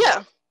 Like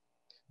yeah.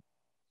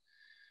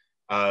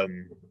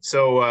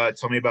 So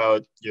tell me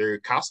about your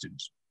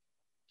costumes.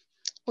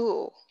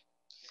 Ooh.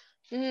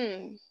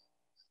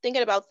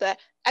 Thinking about that.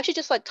 I actually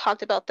just like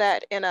talked about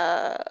that in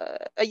a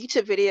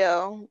YouTube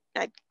video.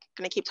 I'm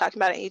gonna keep talking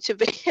about it in YouTube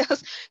videos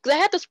because I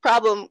had this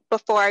problem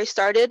before I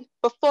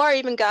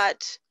even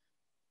got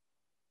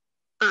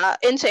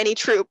into any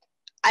troupe.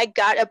 I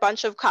got a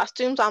bunch of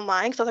costumes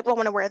online because I was like, well, I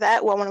want to wear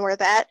that, well, I want to wear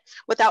that,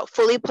 without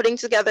fully putting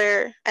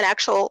together an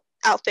actual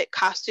outfit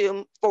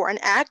costume for an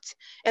act,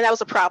 and that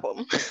was a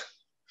problem.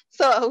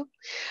 So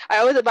I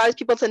always advise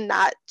people to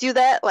not do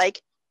that.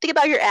 Like, think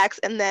about your acts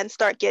and then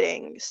start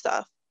getting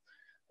stuff,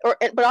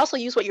 but also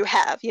use what you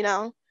have, you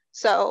know.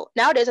 So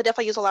nowadays, I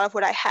definitely use a lot of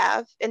what I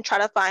have and try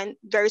to find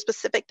very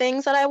specific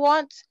things that I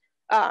want.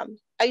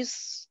 I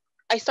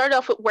started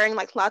off with wearing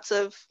like lots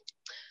of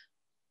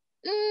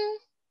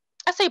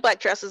I say black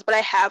dresses, but I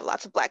have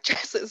lots of black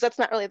dresses. That's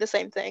not really the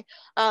same thing.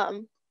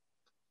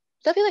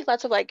 Definitely like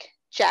lots of like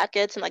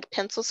jackets and like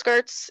pencil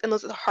skirts, and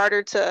those are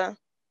harder to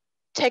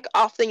take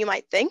off than you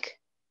might think.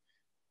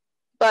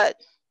 But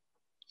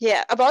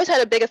yeah, I've always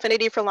had a big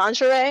affinity for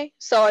lingerie,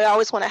 so I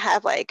always want to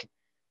have like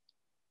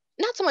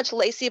not so much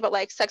lacy, but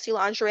like sexy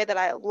lingerie that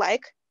I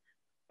like.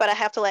 But I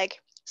have to like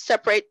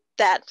separate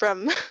that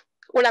from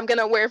what I'm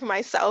gonna wear for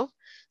myself.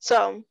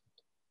 So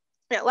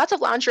yeah, lots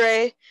of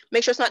lingerie.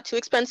 Make sure it's not too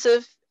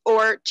expensive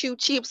or too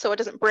cheap so it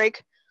doesn't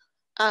break.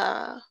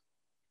 And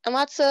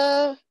lots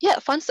of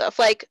fun stuff.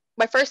 Like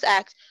my first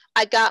act,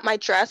 I got my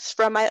dress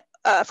from my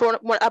a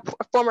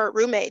former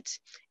roommate,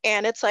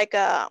 and it's like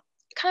a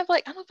kind of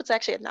like, I don't know if it's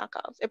actually a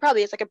knockoff. It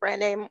probably is like a brand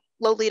name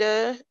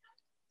Lolita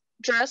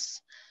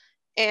dress,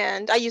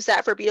 and I used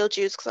that for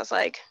Beetlejuice because I was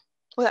like,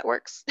 well, that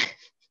works.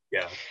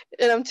 Yeah.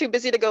 And I'm too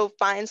busy to go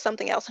find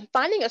something else. And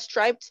finding a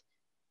striped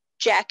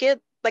jacket,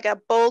 like a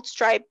bold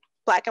striped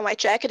black and white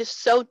jacket, is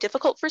so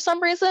difficult for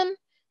some reason.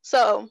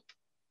 So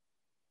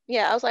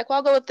yeah, I was like, well,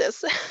 I'll go with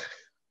this.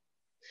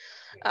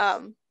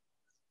 I'll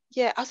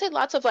say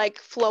lots of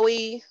like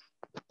flowy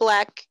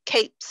black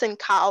capes and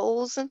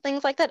cowls and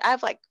things like that. I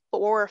have like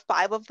 4 or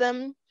 5 of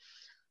them.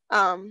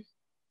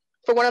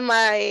 For one of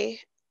my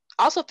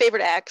also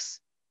favorite acts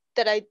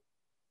that I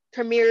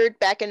premiered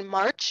back in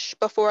March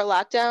before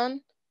lockdown,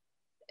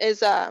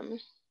 is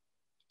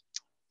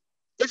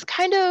it's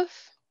kind of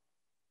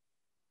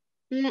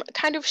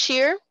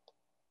sheer,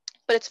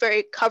 but it's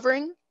very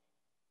covering.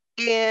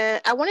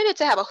 And I wanted it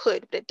to have a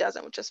hood, but it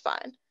doesn't, which is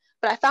fine.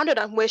 But I found it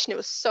on Wish, and it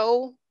was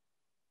so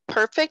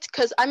perfect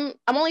because I'm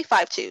only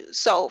 5'2",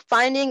 so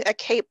finding a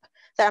cape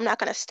that I'm not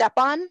going to step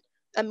on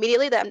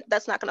immediately,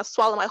 that's not going to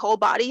swallow my whole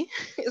body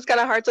is kind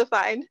of hard to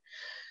find.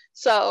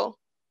 So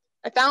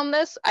I found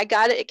this, I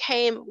got it. It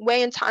came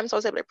way in time, so I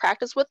was able to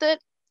practice with it,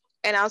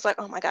 and I was like,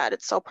 oh my god,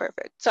 it's so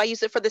perfect. So I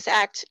used it for this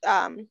act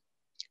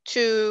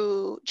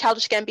to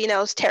Childish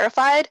Gambino's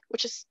 "Terrified,"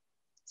 which is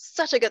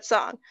such a good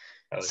song.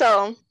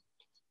 So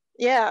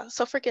yeah,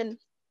 so freaking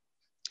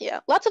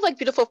yeah, lots of like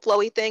beautiful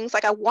flowy things.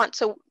 Like I want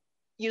to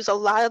use a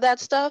lot of that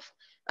stuff.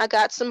 I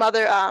got some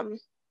other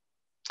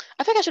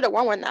I think I should have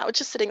worn one now. It's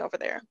just sitting over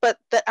there, but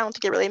that I don't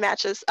think it really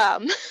matches.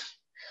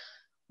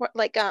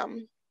 Like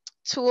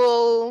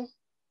tulle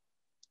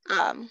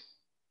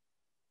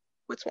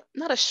what's one?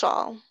 Not a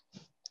shawl.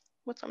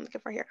 What's I'm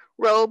looking for here?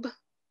 Robe.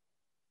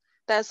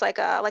 That's like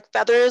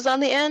feathers on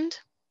the end.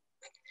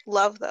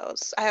 Love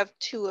those. I have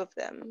 2 of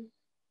them.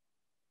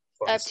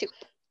 I have 2.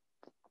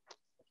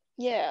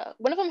 Yeah,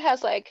 one of them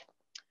has like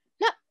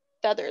not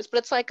feathers, but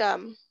it's like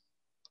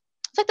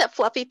that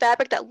fluffy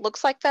fabric that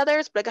looks like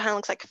feathers, but it kind of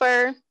looks like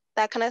fur,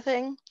 that kind of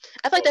thing.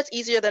 I feel like that's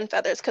easier than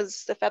feathers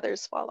because the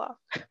feathers fall off.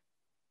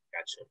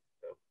 Gotcha.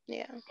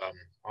 Yeah.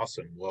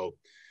 Awesome. Well,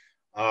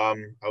 I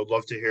would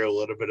love to hear a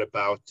little bit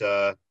about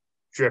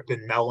Drip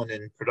and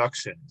Melanin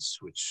Productions,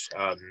 which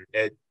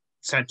it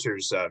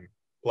centers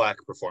Black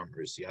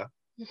performers. Yeah.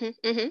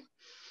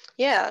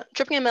 Yeah,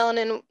 Dripping and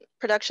Melanin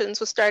Productions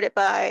was started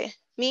by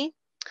me,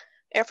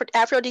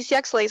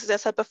 Aphrodisiac Slays, as I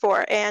said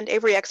before, and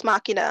Avery X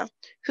Machina,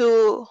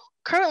 who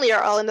currently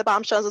are all in the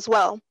Bombshells as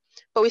well.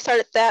 But we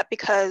started that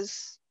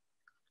because,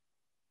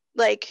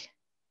 like,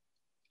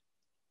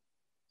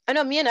 I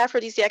know me and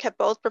Aphrodisiac have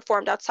both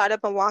performed outside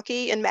of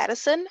Milwaukee in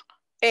Madison,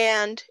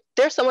 and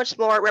there's so much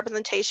more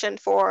representation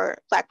for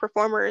Black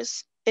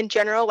performers in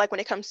general, like when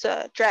it comes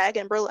to drag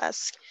and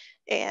burlesque,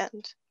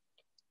 and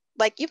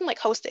like even like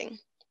hosting.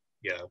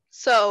 Yeah.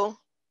 So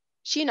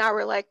she and I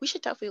were like, we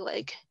should definitely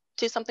like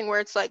do something where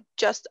it's like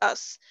just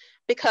us,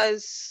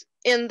 because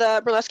in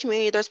the burlesque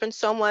community, there's been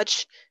so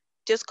much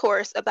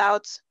discourse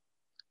about,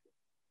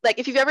 like,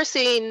 if you've ever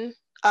seen,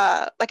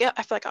 like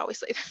I feel like I always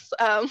say this,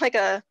 like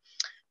a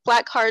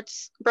Black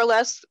Hearts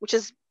burlesque, which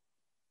is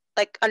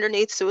like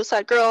underneath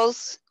Suicide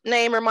Girls'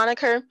 name or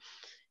moniker,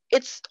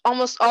 it's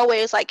almost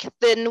always like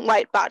thin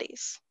white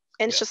bodies,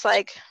 and it's just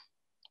like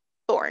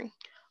boring.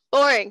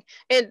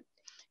 And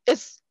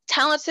it's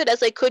talented as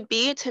they could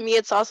be. To me,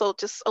 it's also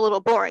just a little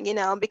boring, you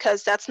know,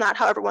 because that's not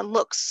how everyone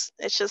looks.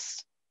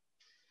 It's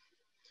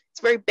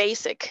very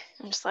basic.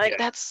 I'm just like,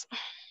 that's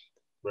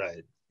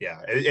right.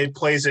 Yeah, it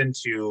plays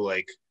into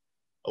like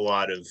a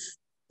lot of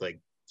like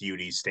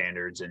beauty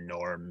standards and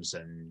norms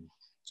and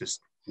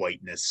just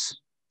whiteness.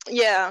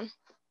 Yeah.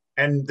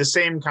 And the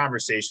same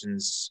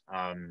conversations,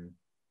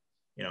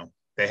 you know,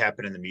 they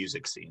happen in the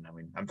music scene. I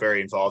mean, I'm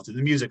very involved in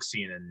the music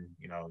scene, and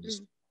you know,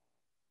 just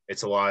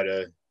it's a lot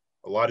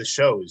of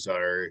shows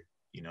are,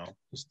 you know,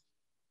 just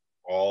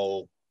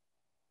all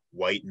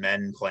white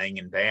men playing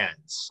in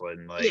bands,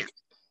 and like,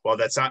 well,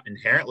 that's not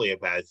inherently a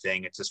bad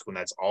thing. It's just when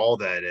that's all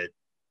that it,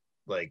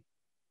 like,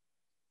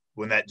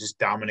 when that just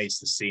dominates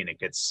the scene, it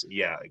gets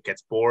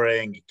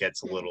boring, it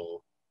gets a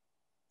little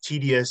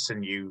tedious,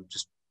 and you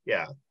just,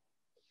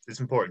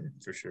 it's important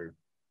for sure.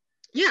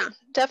 Yeah,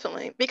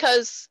 definitely.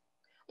 Because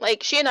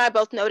like she and I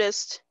both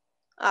noticed,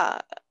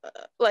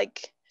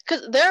 like,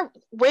 because there are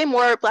way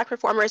more Black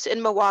performers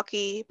in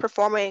Milwaukee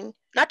performing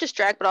not just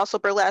drag but also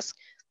burlesque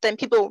than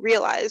people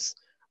realize.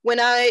 When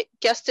I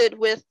guested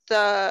with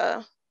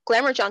the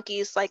Glamour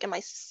Junkies, like I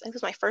think it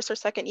was my first or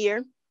second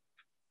year,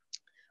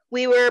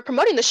 we were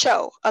promoting the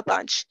show a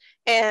bunch,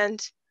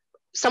 and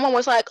someone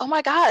was like, "Oh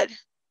my God,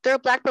 there are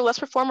Black burlesque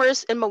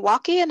performers in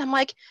Milwaukee," and I'm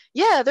like,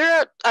 "Yeah, there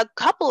are a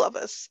couple of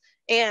us."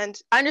 And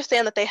I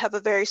understand that they have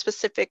a very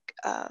specific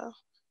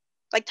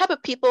like type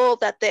of people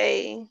that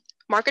they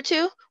market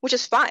to, which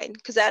is fine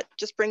because that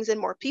just brings in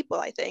more people,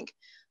 I think.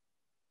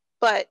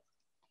 But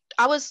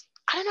I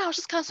don't know, I was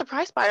just kind of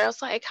surprised by it. I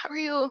was like, how are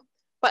you?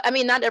 But I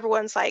mean, not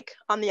everyone's like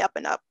on the up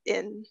and up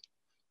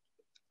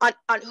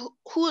on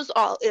who's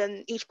all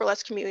in each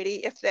burlesque community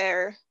if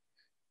they're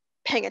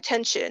paying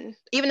attention,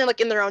 even in,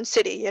 like in their own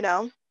city, you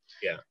know?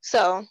 Yeah.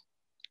 So,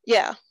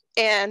 yeah.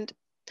 And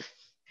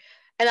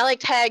I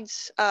like tagged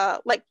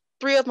like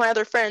 3 of my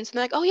other friends, and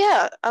they're like, oh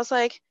yeah. I was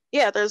like,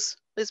 yeah, there's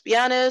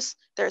Lesbianas,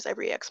 there's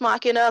Avery X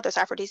Machina, there's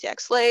Aphrodisiac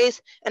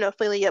Slays, and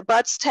Ophelia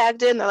Butts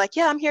tagged in. They're like,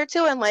 yeah, I'm here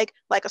too, and like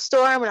a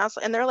Storm,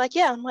 and they're like,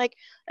 yeah, I'm like,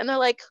 and they're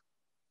like,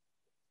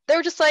 they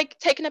were just like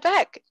taken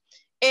aback.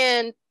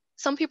 And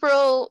some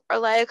people are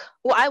like,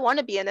 well, I want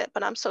to be in it,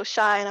 but I'm so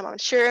shy and I'm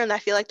unsure, and I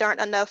feel like there aren't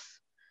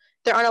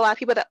a lot of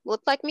people that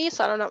look like me,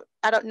 so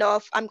I don't know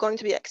if I'm going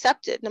to be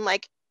accepted. And I'm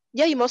like,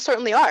 yeah, you most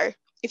certainly are.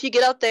 If you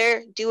get out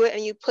there, do it,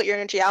 and you put your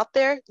energy out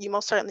there, you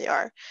most certainly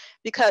are.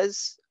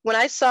 Because when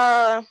I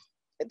saw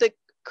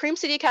Cream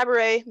City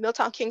Cabaret,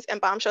 Milltown Kings,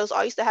 and Bombshells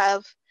all used to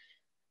have.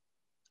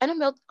 I don't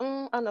know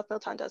if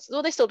Milltown does.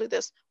 Well, they still do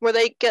this, where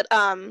they get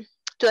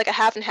do like a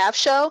half and half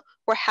show,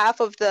 where half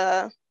of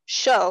the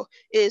show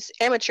is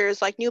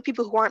amateurs, like new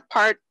people who aren't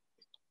part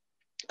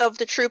of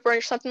the troupe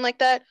or something like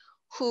that,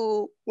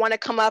 who want to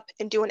come up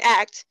and do an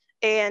act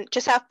and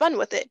just have fun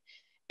with it.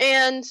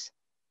 And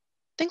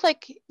I think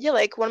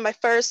like one of my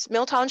first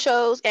Milltown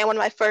shows and one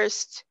of my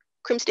first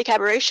Cream City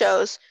Cabaret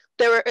shows,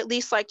 there were at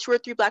least like 2 or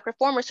 3 Black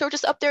performers who were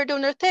just up there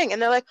doing their thing.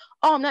 And they're like,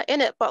 oh, I'm not in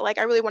it, but like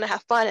I really want to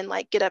have fun and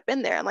like get up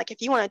in there. And like,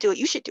 if you want to do it,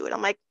 you should do it.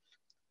 I'm like,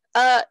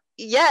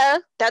 yeah,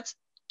 that's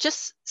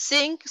just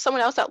seeing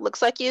someone else that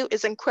looks like you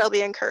is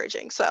incredibly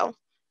encouraging. So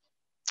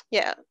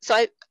yeah,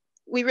 so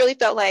we really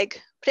felt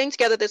like putting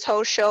together this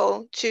whole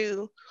show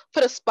to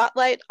put a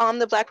spotlight on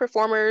the Black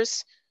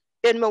performers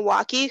in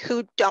Milwaukee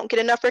who don't get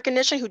enough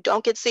recognition, who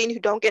don't get seen, who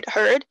don't get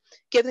heard,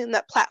 giving them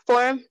that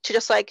platform to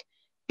just like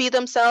be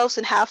themselves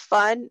and have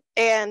fun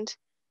and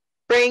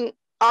bring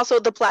also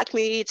the Black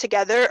community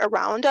together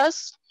around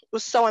us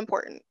was so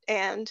important,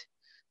 and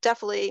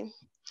definitely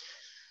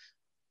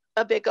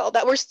a big goal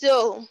that we're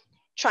still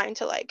trying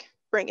to like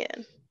bring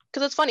in.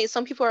 Because it's funny,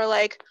 some people are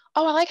like,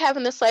 oh, I like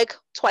having this like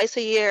twice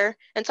a year,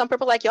 and some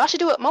people are like, y'all should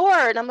do it more.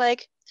 And I'm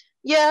like,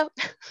 yeah,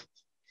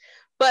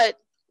 but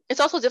it's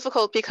also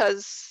difficult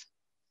because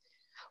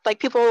like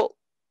people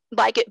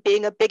like it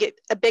being a big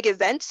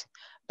event,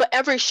 but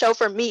every show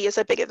for me is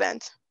a big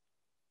event.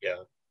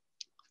 Yeah.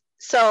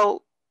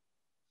 So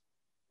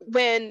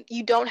when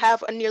you don't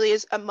have nearly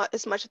as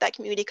much of that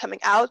community coming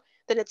out,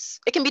 then it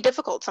can be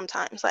difficult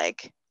sometimes.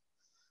 Like,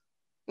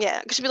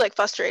 yeah, it should be like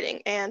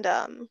frustrating and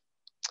a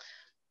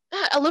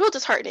little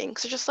disheartening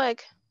because it's just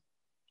like,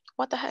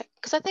 what the heck?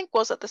 Because I think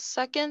was it the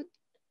second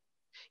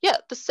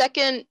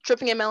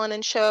Dripping in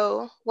Melanin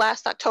show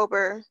last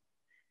October,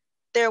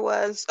 there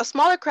was a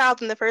smaller crowd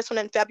than the first one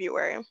in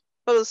February,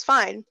 but it was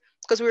fine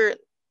because we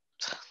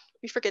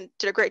freaking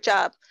did a great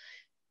job.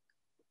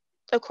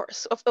 Of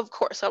course.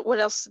 What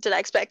else did I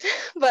expect?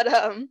 But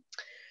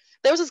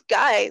there was this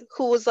guy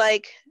who was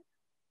like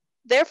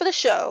there for the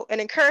show and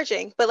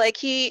encouraging, but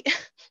like we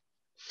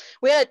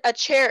had a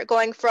chair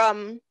going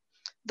from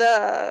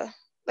the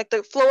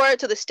floor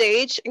to the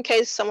stage in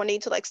case someone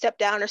needed to like step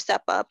down or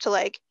step up to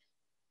like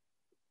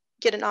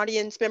get an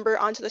audience member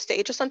onto the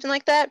stage or something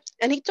like that.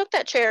 And he took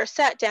that chair,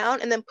 sat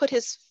down, and then put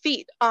his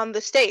feet on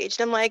the stage.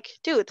 And I'm like,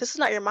 dude, this is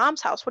not your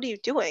mom's house. What are you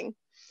doing?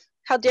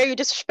 How dare you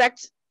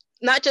disrespect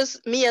not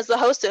just me as the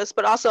hostess,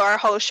 but also our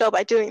whole show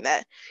by doing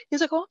that?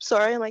 He's like, oh, I'm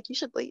sorry. I'm like, you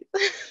should leave.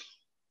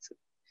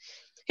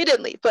 He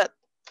didn't leave, but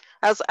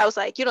I was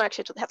like, you don't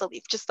actually have to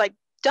leave. Just like,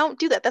 don't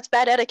do that. That's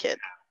bad etiquette.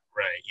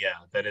 Right.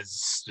 Yeah. That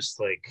is just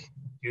like,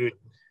 dude,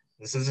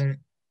 this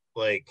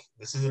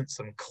isn't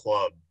some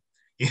club.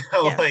 You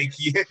know, yeah.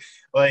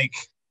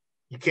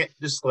 you can't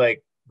just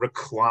like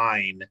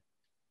recline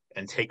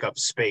and take up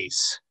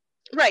space.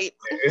 Right.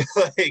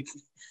 Like,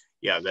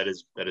 yeah, that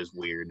is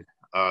weird.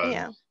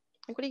 Yeah.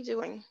 Like, what are you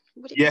doing?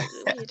 What are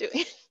you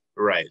doing?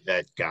 Right,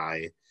 that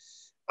guy.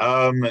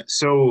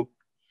 So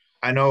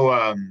I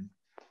know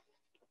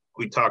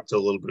we talked a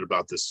little bit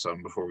about this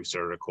before we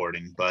started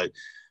recording, but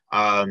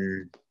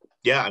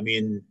yeah, I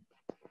mean,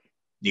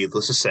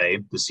 needless to say,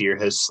 this year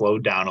has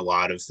slowed down a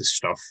lot of the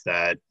stuff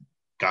that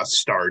got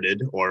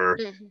started or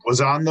was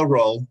on the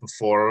roll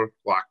before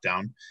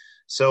lockdown.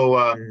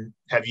 So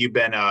have you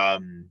been I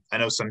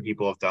know some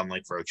people have done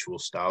like virtual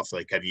stuff.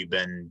 Like, have you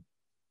been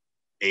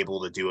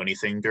able to do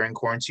anything during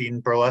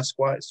quarantine burlesque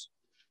wise?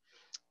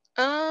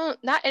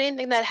 Not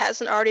anything that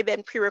hasn't already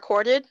been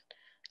pre-recorded.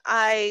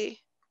 I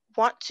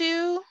want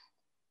to,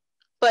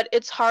 but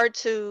it's hard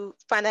to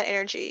find that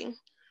energy.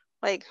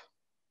 Like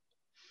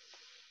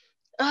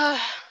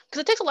because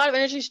it takes a lot of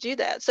energy to do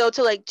that. So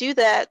to like do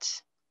that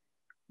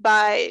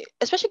by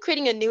especially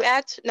creating a new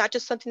act, not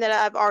just something that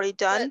I've already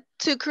done,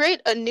 to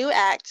create a new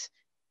act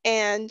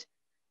and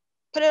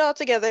put it all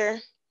together,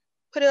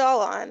 put it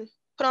all on,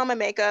 put on my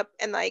makeup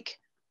and like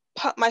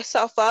put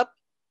myself up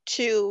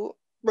to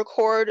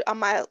record on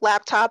my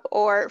laptop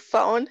or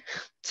phone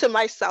to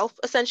myself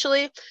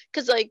essentially.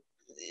 Because like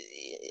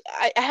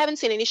I haven't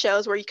seen any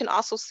shows where you can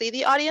also see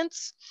the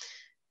audience.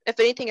 If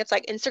anything, it's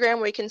like Instagram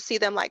where you can see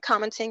them like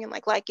commenting and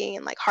like liking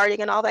and like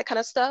hearting and all that kind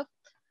of stuff.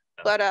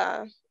 But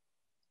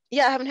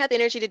yeah, I haven't had the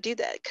energy to do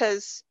that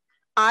because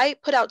I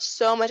put out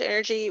so much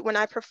energy when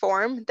I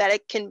perform that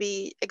it can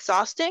be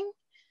exhausting.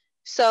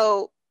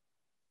 So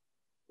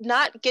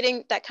not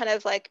getting that kind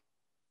of like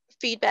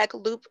feedback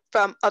loop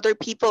from other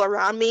people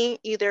around me,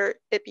 either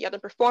it be other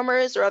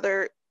performers or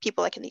other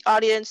people like in the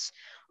audience,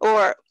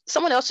 or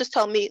someone else just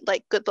telling me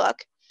like good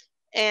luck,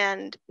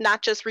 and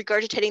not just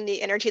regurgitating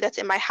the energy that's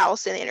in my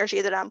house and the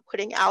energy that I'm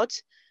putting out.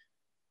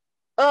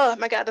 Oh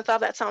my God, the thought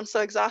of that sounds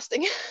so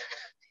exhausting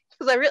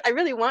because I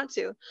really want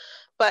to,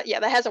 but yeah,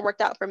 that hasn't worked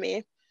out for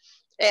me.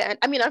 And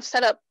I mean, I've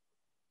set up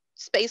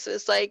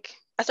spaces, like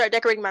I started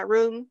decorating my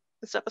room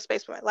and set up a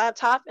space for my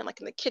laptop and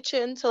like in the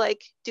kitchen to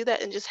like do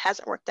that, and just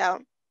hasn't worked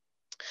out.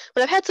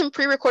 But I've had some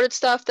pre-recorded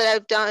stuff that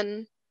I've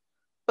done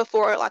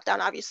before lockdown,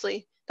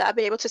 obviously, that I've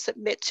been able to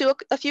submit to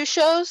a few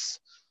shows,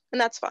 and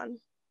that's fun.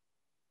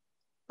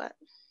 But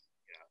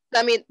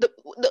I mean,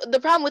 the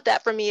problem with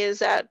that for me is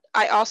that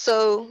I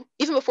also,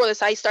 even before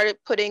this, I started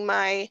putting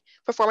my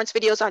performance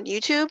videos on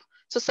YouTube.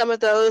 So some of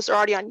those are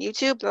already on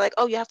YouTube. They're like,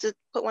 oh, you have to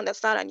put one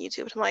that's not on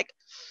YouTube. I'm like,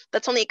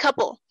 that's only a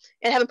couple,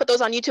 and I haven't put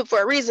those on YouTube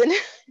for a reason.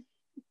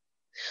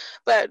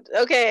 But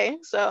okay,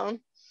 so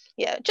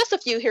yeah, just a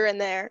few here and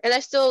there. And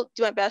I still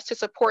do my best to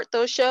support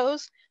those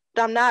shows,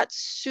 but I'm not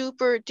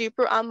super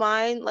duper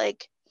online.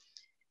 Like,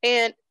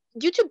 and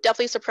YouTube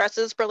definitely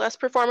suppresses burlesque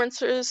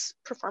performances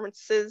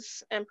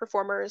and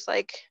performers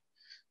like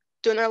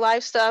doing their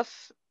live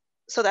stuff.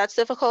 So that's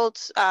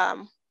difficult.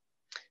 I'm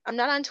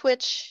not on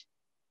Twitch,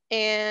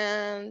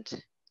 and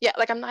yeah,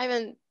 like I'm not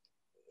even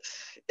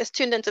as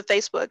tuned into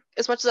Facebook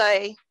as much as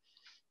I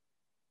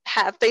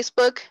have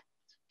Facebook.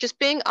 Just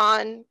being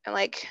on and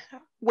like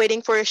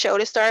waiting for a show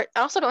to start. I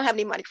also don't have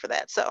any money for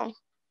that, so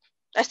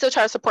I still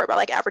try to support by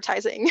like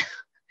advertising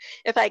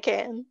if I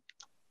can.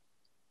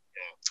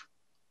 Yeah.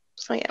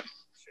 So yeah.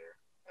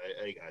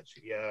 Sure, I got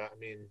you. Yeah, I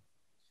mean,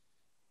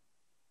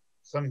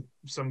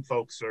 some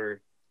folks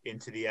are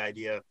into the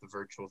idea of the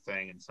virtual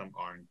thing, and some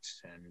aren't,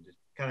 and it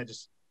kind of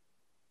just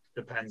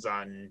depends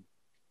on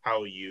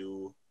how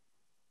you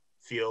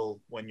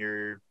feel when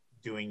you're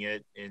doing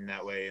it in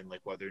that way, and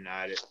like whether or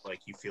not it like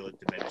you feel it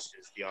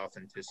diminishes the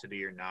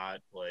authenticity or not,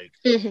 like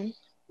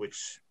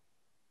which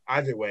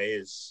either way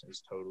is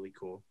totally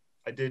cool.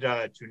 I did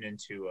tune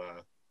into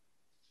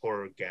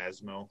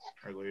Horrorgasmo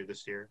earlier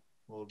this year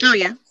a little bit. Oh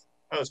yeah,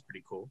 that was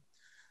pretty cool.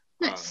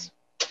 Nice.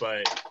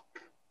 But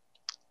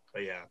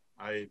yeah,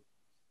 I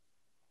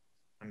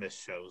miss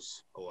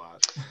shows a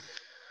lot.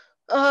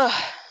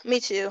 Me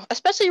too,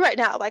 especially right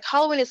now. Like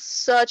Halloween is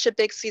such a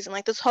big season.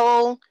 Like there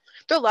are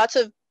lots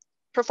of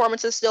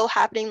performances still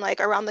happening like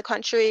around the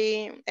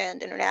country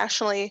and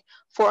internationally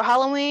for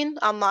Halloween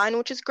online,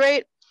 which is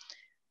great.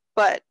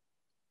 But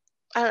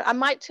I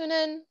might tune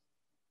in.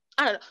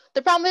 I don't know.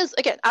 The problem is,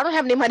 again, I don't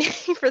have any money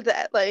for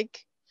that.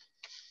 Like,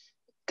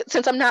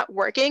 since I'm not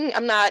working,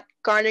 I'm not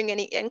garnering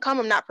any income.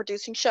 I'm not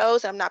producing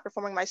shows. I'm not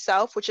performing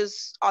myself, which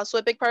is also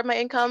a big part of my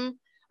income,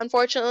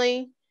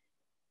 unfortunately.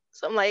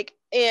 So I'm like,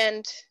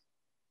 and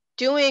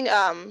doing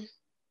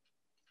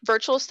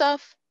virtual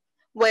stuff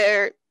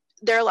where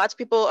there are lots of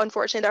people,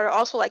 unfortunately, that are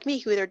also like me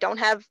who either don't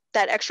have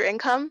that extra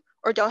income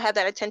or don't have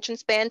that attention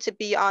span to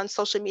be on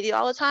social media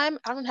all the time.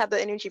 I don't have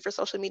the energy for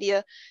social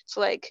media. So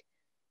like,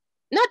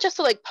 not just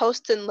to like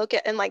post and look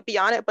at and like be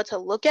on it, but to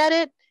look at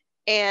it.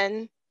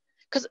 And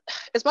because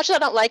as much as I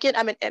don't like it,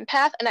 I'm an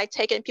empath and I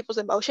take in people's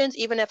emotions,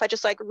 even if I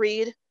just like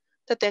read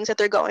the things that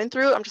they're going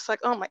through. I'm just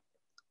like, oh my,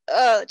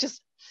 I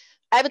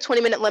have a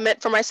 20-minute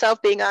limit for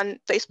myself being on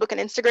Facebook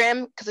and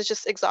Instagram because it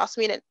just exhausts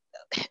me, and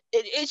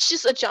it's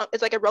just a jump.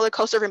 It's like a roller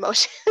coaster of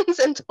emotions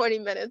in 20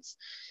 minutes.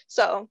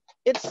 So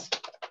it's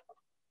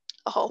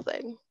a whole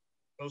thing.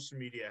 Social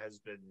media has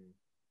been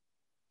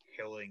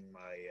killing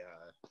my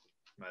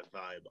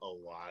vibe a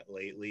lot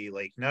lately.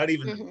 Like not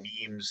even the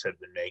memes have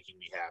been making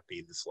me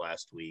happy this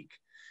last week.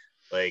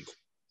 Like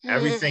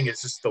everything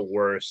is just the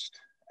worst.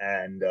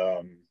 And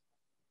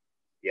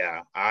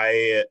yeah,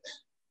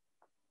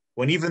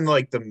 when even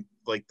like the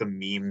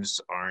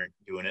memes aren't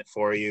doing it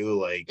for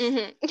you, like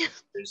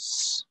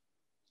there's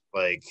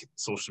like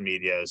social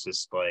media is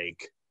just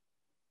like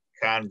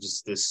kind of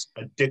just this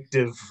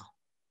addictive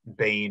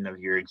bane of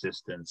your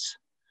existence.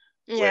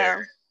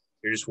 Yeah,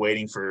 you're just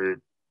waiting for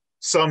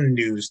some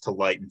news to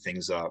lighten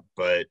things up,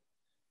 but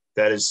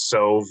that is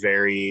so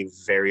very,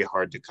 very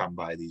hard to come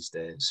by these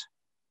days.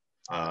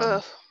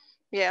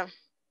 Yeah.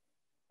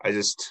 I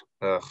just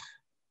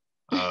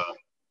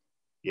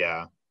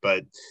yeah,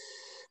 but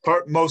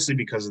mostly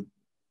because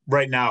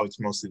right now it's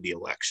mostly the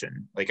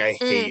election. Like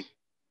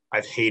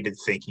I've hated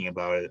thinking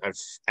about it. I've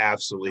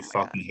absolutely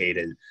fucking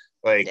hated.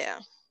 Like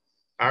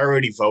I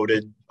already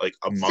voted like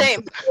a month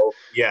ago.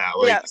 Yeah,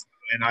 like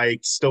and I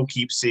still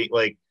keep seeing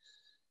like,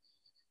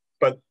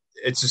 but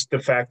it's just the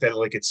fact that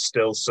like it's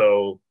still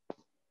so,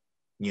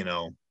 you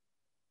know,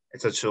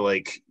 it's such a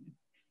like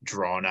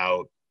drawn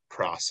out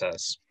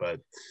process. But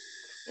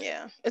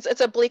yeah,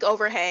 it's a bleak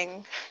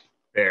overhang.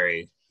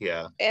 Very,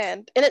 yeah.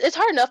 And it's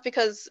hard enough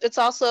because it's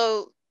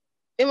also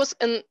in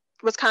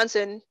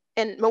Wisconsin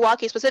and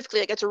Milwaukee specifically,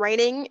 like it's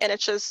raining and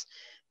it's just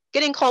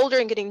getting colder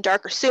and getting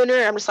darker sooner.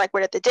 I'm just like,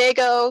 where did the day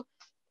go?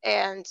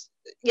 And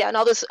yeah, and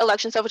all this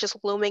election stuff was just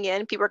looming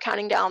in. People are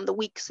counting down the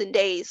weeks and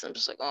days. I'm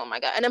just like, oh my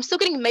God. And I'm still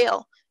getting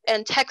mail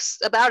and texts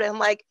about it. I'm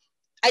like,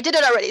 I did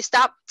it already.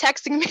 Stop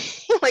texting me.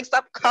 Like,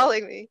 stop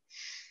calling me.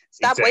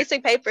 Stop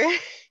wasting paper.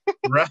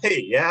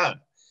 Right, yeah.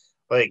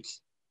 Like,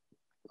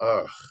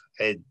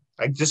 I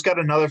just got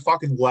another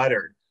fucking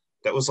letter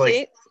that was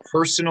like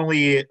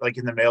personally, like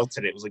in the mail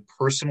today. It was like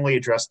personally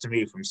addressed to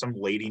me from some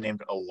lady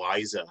named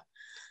Eliza. And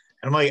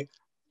I'm like,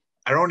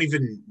 I don't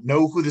even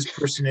know who this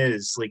person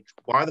is. Like,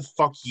 why the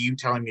fuck are you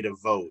telling me to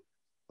vote?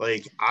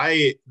 Like,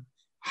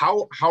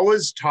 how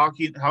is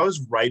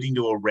writing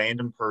to a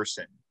random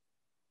person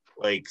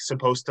like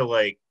supposed to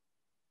like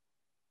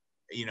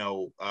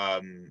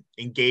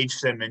engage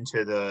them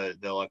into the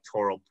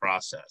electoral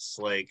process.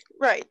 Like,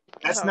 Right.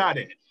 that's not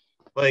it.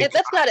 Like,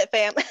 that's not it,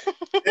 fam.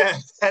 Yeah,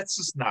 that's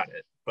just not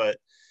it. But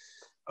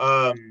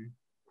I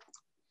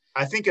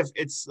think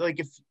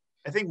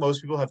I think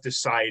most people have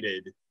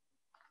decided,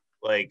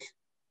 like,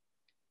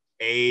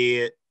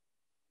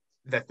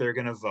 that they're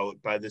gonna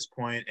vote by this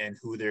point and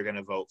who they're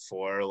gonna vote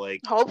for.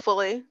 Like,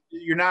 hopefully,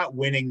 you're not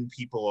winning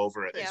people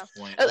over at this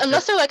point.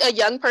 Unless they're like a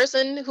young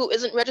person who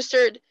isn't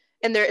registered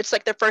and it's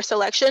like their first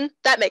election,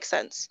 that makes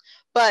sense.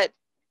 But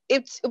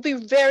it'll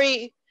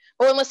be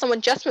or unless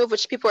someone just moved,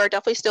 which people are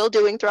definitely still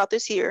doing throughout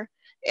this year,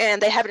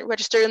 and they haven't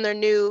registered in their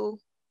new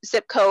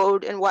zip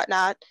code and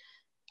whatnot.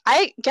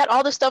 I get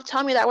all this stuff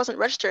telling me that I wasn't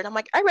registered. I'm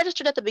like, I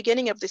registered at the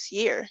beginning of this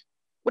year.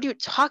 What are you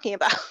talking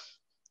about?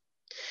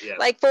 Yeah.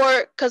 Like,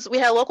 because we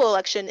had a local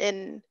election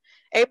in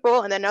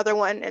April and then another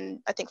one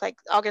in, I think, like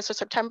August or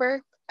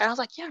September. And I was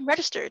like, yeah, I'm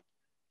registered.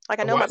 Like,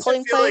 I know my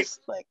polling place.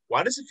 Like,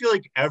 why does it feel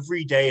like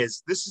every day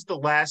this is the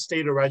last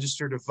day to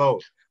register to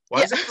vote?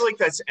 Why does it feel like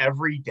that's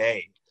every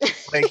day?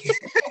 Like,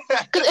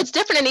 because it's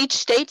different in each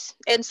state,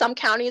 and some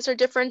counties are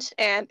different,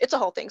 and it's a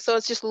whole thing. So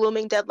it's just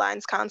looming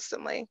deadlines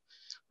constantly.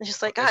 It's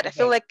just like, God, I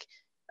feel like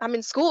I'm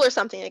in school or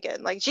something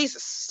again. Like,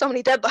 Jesus, so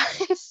many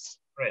deadlines.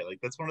 Right. Like,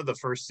 that's one of the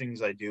first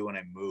things I do when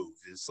I move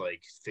is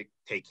like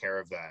take care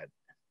of that.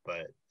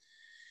 But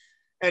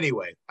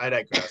anyway, I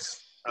digress.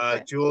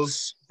 Okay.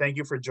 Jules, thank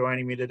you for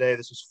joining me today.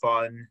 This was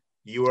fun.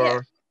 You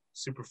are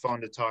super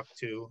fun to talk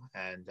to,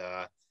 and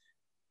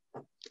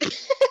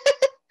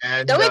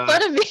don't make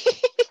fun of me.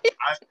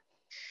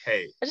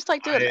 I just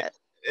like doing that.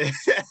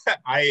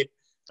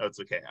 It's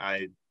okay.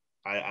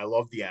 I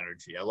love the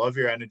energy. I love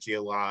your energy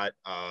a lot.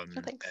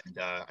 Thanks. And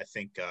I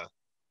think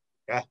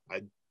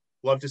I'd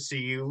love to see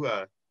you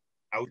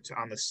out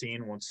on the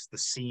scene once the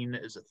scene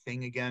is a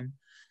thing again.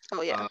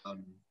 Oh yeah.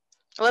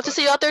 I'd love to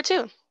see you out there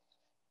too.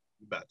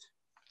 You bet.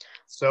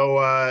 So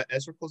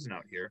as we're closing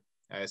out here,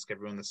 I ask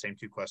everyone the same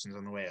two questions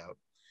on the way out.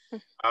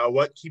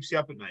 What keeps you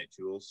up at night,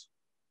 Jules?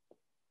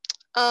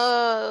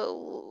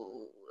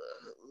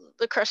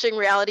 The crushing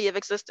reality of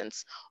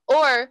existence,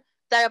 or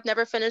that I've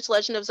never finished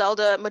Legend of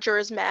Zelda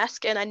Majora's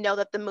Mask, and I know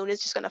that the moon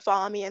is just going to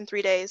fall on me in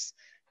 3 days.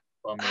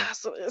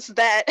 So it's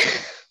that.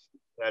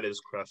 That is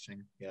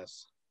crushing.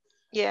 Yes.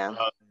 Yeah.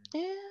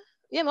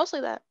 Yeah,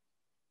 mostly that.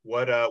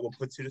 What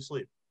puts you to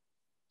sleep?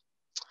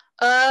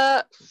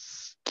 I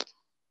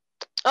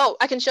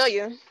can show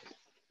you.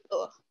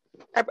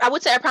 I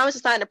would say I promise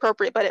it's not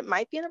inappropriate, but it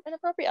might be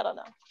inappropriate. I don't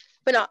know.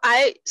 But no,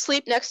 I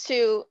sleep next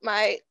to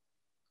my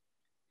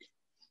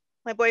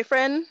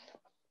boyfriend.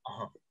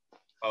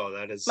 Oh,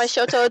 that is my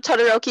Shoto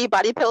Todoroki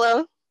body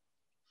pillow.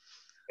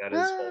 That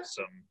is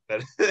wholesome.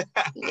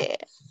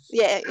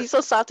 Yeah, he's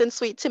so soft and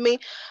sweet to me.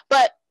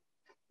 But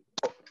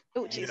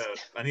I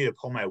need to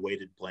pull my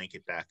weighted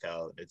blanket back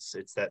out. It's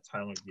that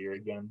time of year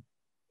again.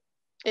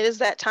 It is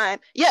that time.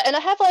 Yeah, and I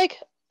have like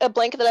a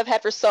blanket that I've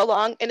had for so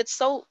long, and it's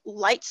so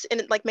light, and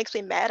it like makes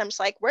me mad. I'm just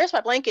like, where's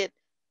my blanket?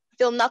 I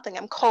feel nothing.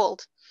 I'm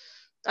cold.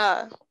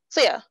 So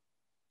yeah,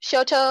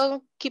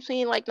 Shoto keeps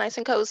me like nice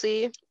and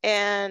cozy,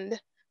 and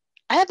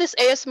I have this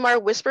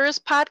ASMR Whispers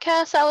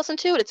podcast I listen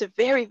to. It's a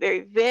very,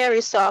 very,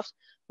 very soft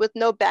with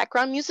no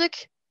background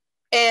music,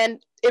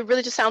 and it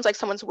really just sounds like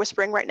someone's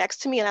whispering right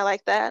next to me, and I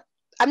like that.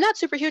 I'm not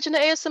super huge into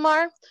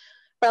ASMR,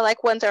 but I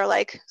like ones that are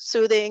like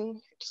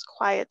soothing, just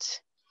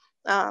quiet.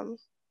 And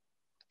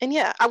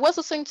yeah, I was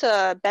listening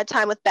to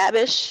Bedtime with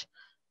Babish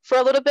for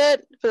a little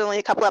bit, but only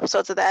a couple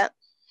episodes of that.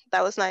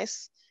 That was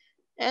nice.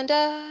 And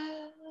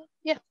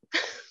yeah.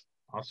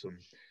 Awesome.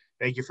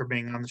 Thank you for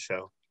being on the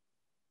show.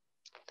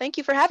 Thank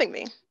you for having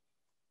me.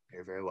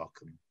 You're very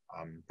welcome.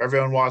 For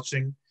everyone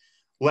watching,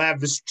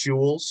 Lavish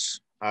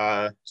Jules,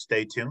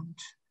 stay tuned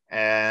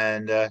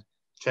and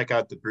check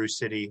out the Brew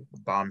City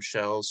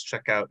Bombshells.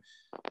 Check out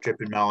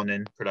Drippin'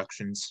 Melanin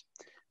Productions,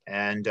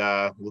 and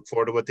look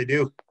forward to what they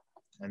do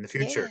in the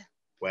future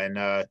when,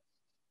 as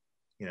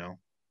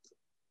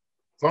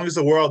long as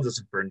the world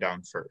doesn't burn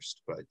down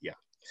first. But yeah.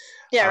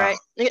 Yeah, right.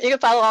 You can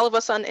follow all of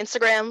us on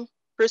Instagram,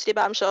 Brew City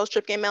Bombshells,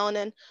 Drip Game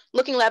Melanin,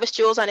 Looking Lavish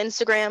Jules on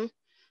Instagram.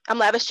 I'm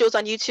Lavish Jules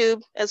on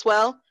YouTube as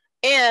well,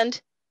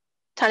 and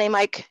Tiny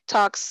Mike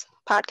Talks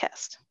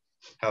podcast.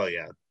 Hell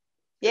yeah.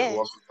 Yeah.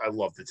 I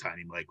love the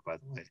Tiny Mike, by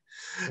the way.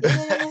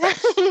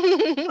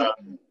 Yeah.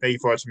 Thank you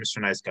for watching, Mr.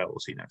 Nice Guy. We'll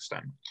see you next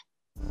time.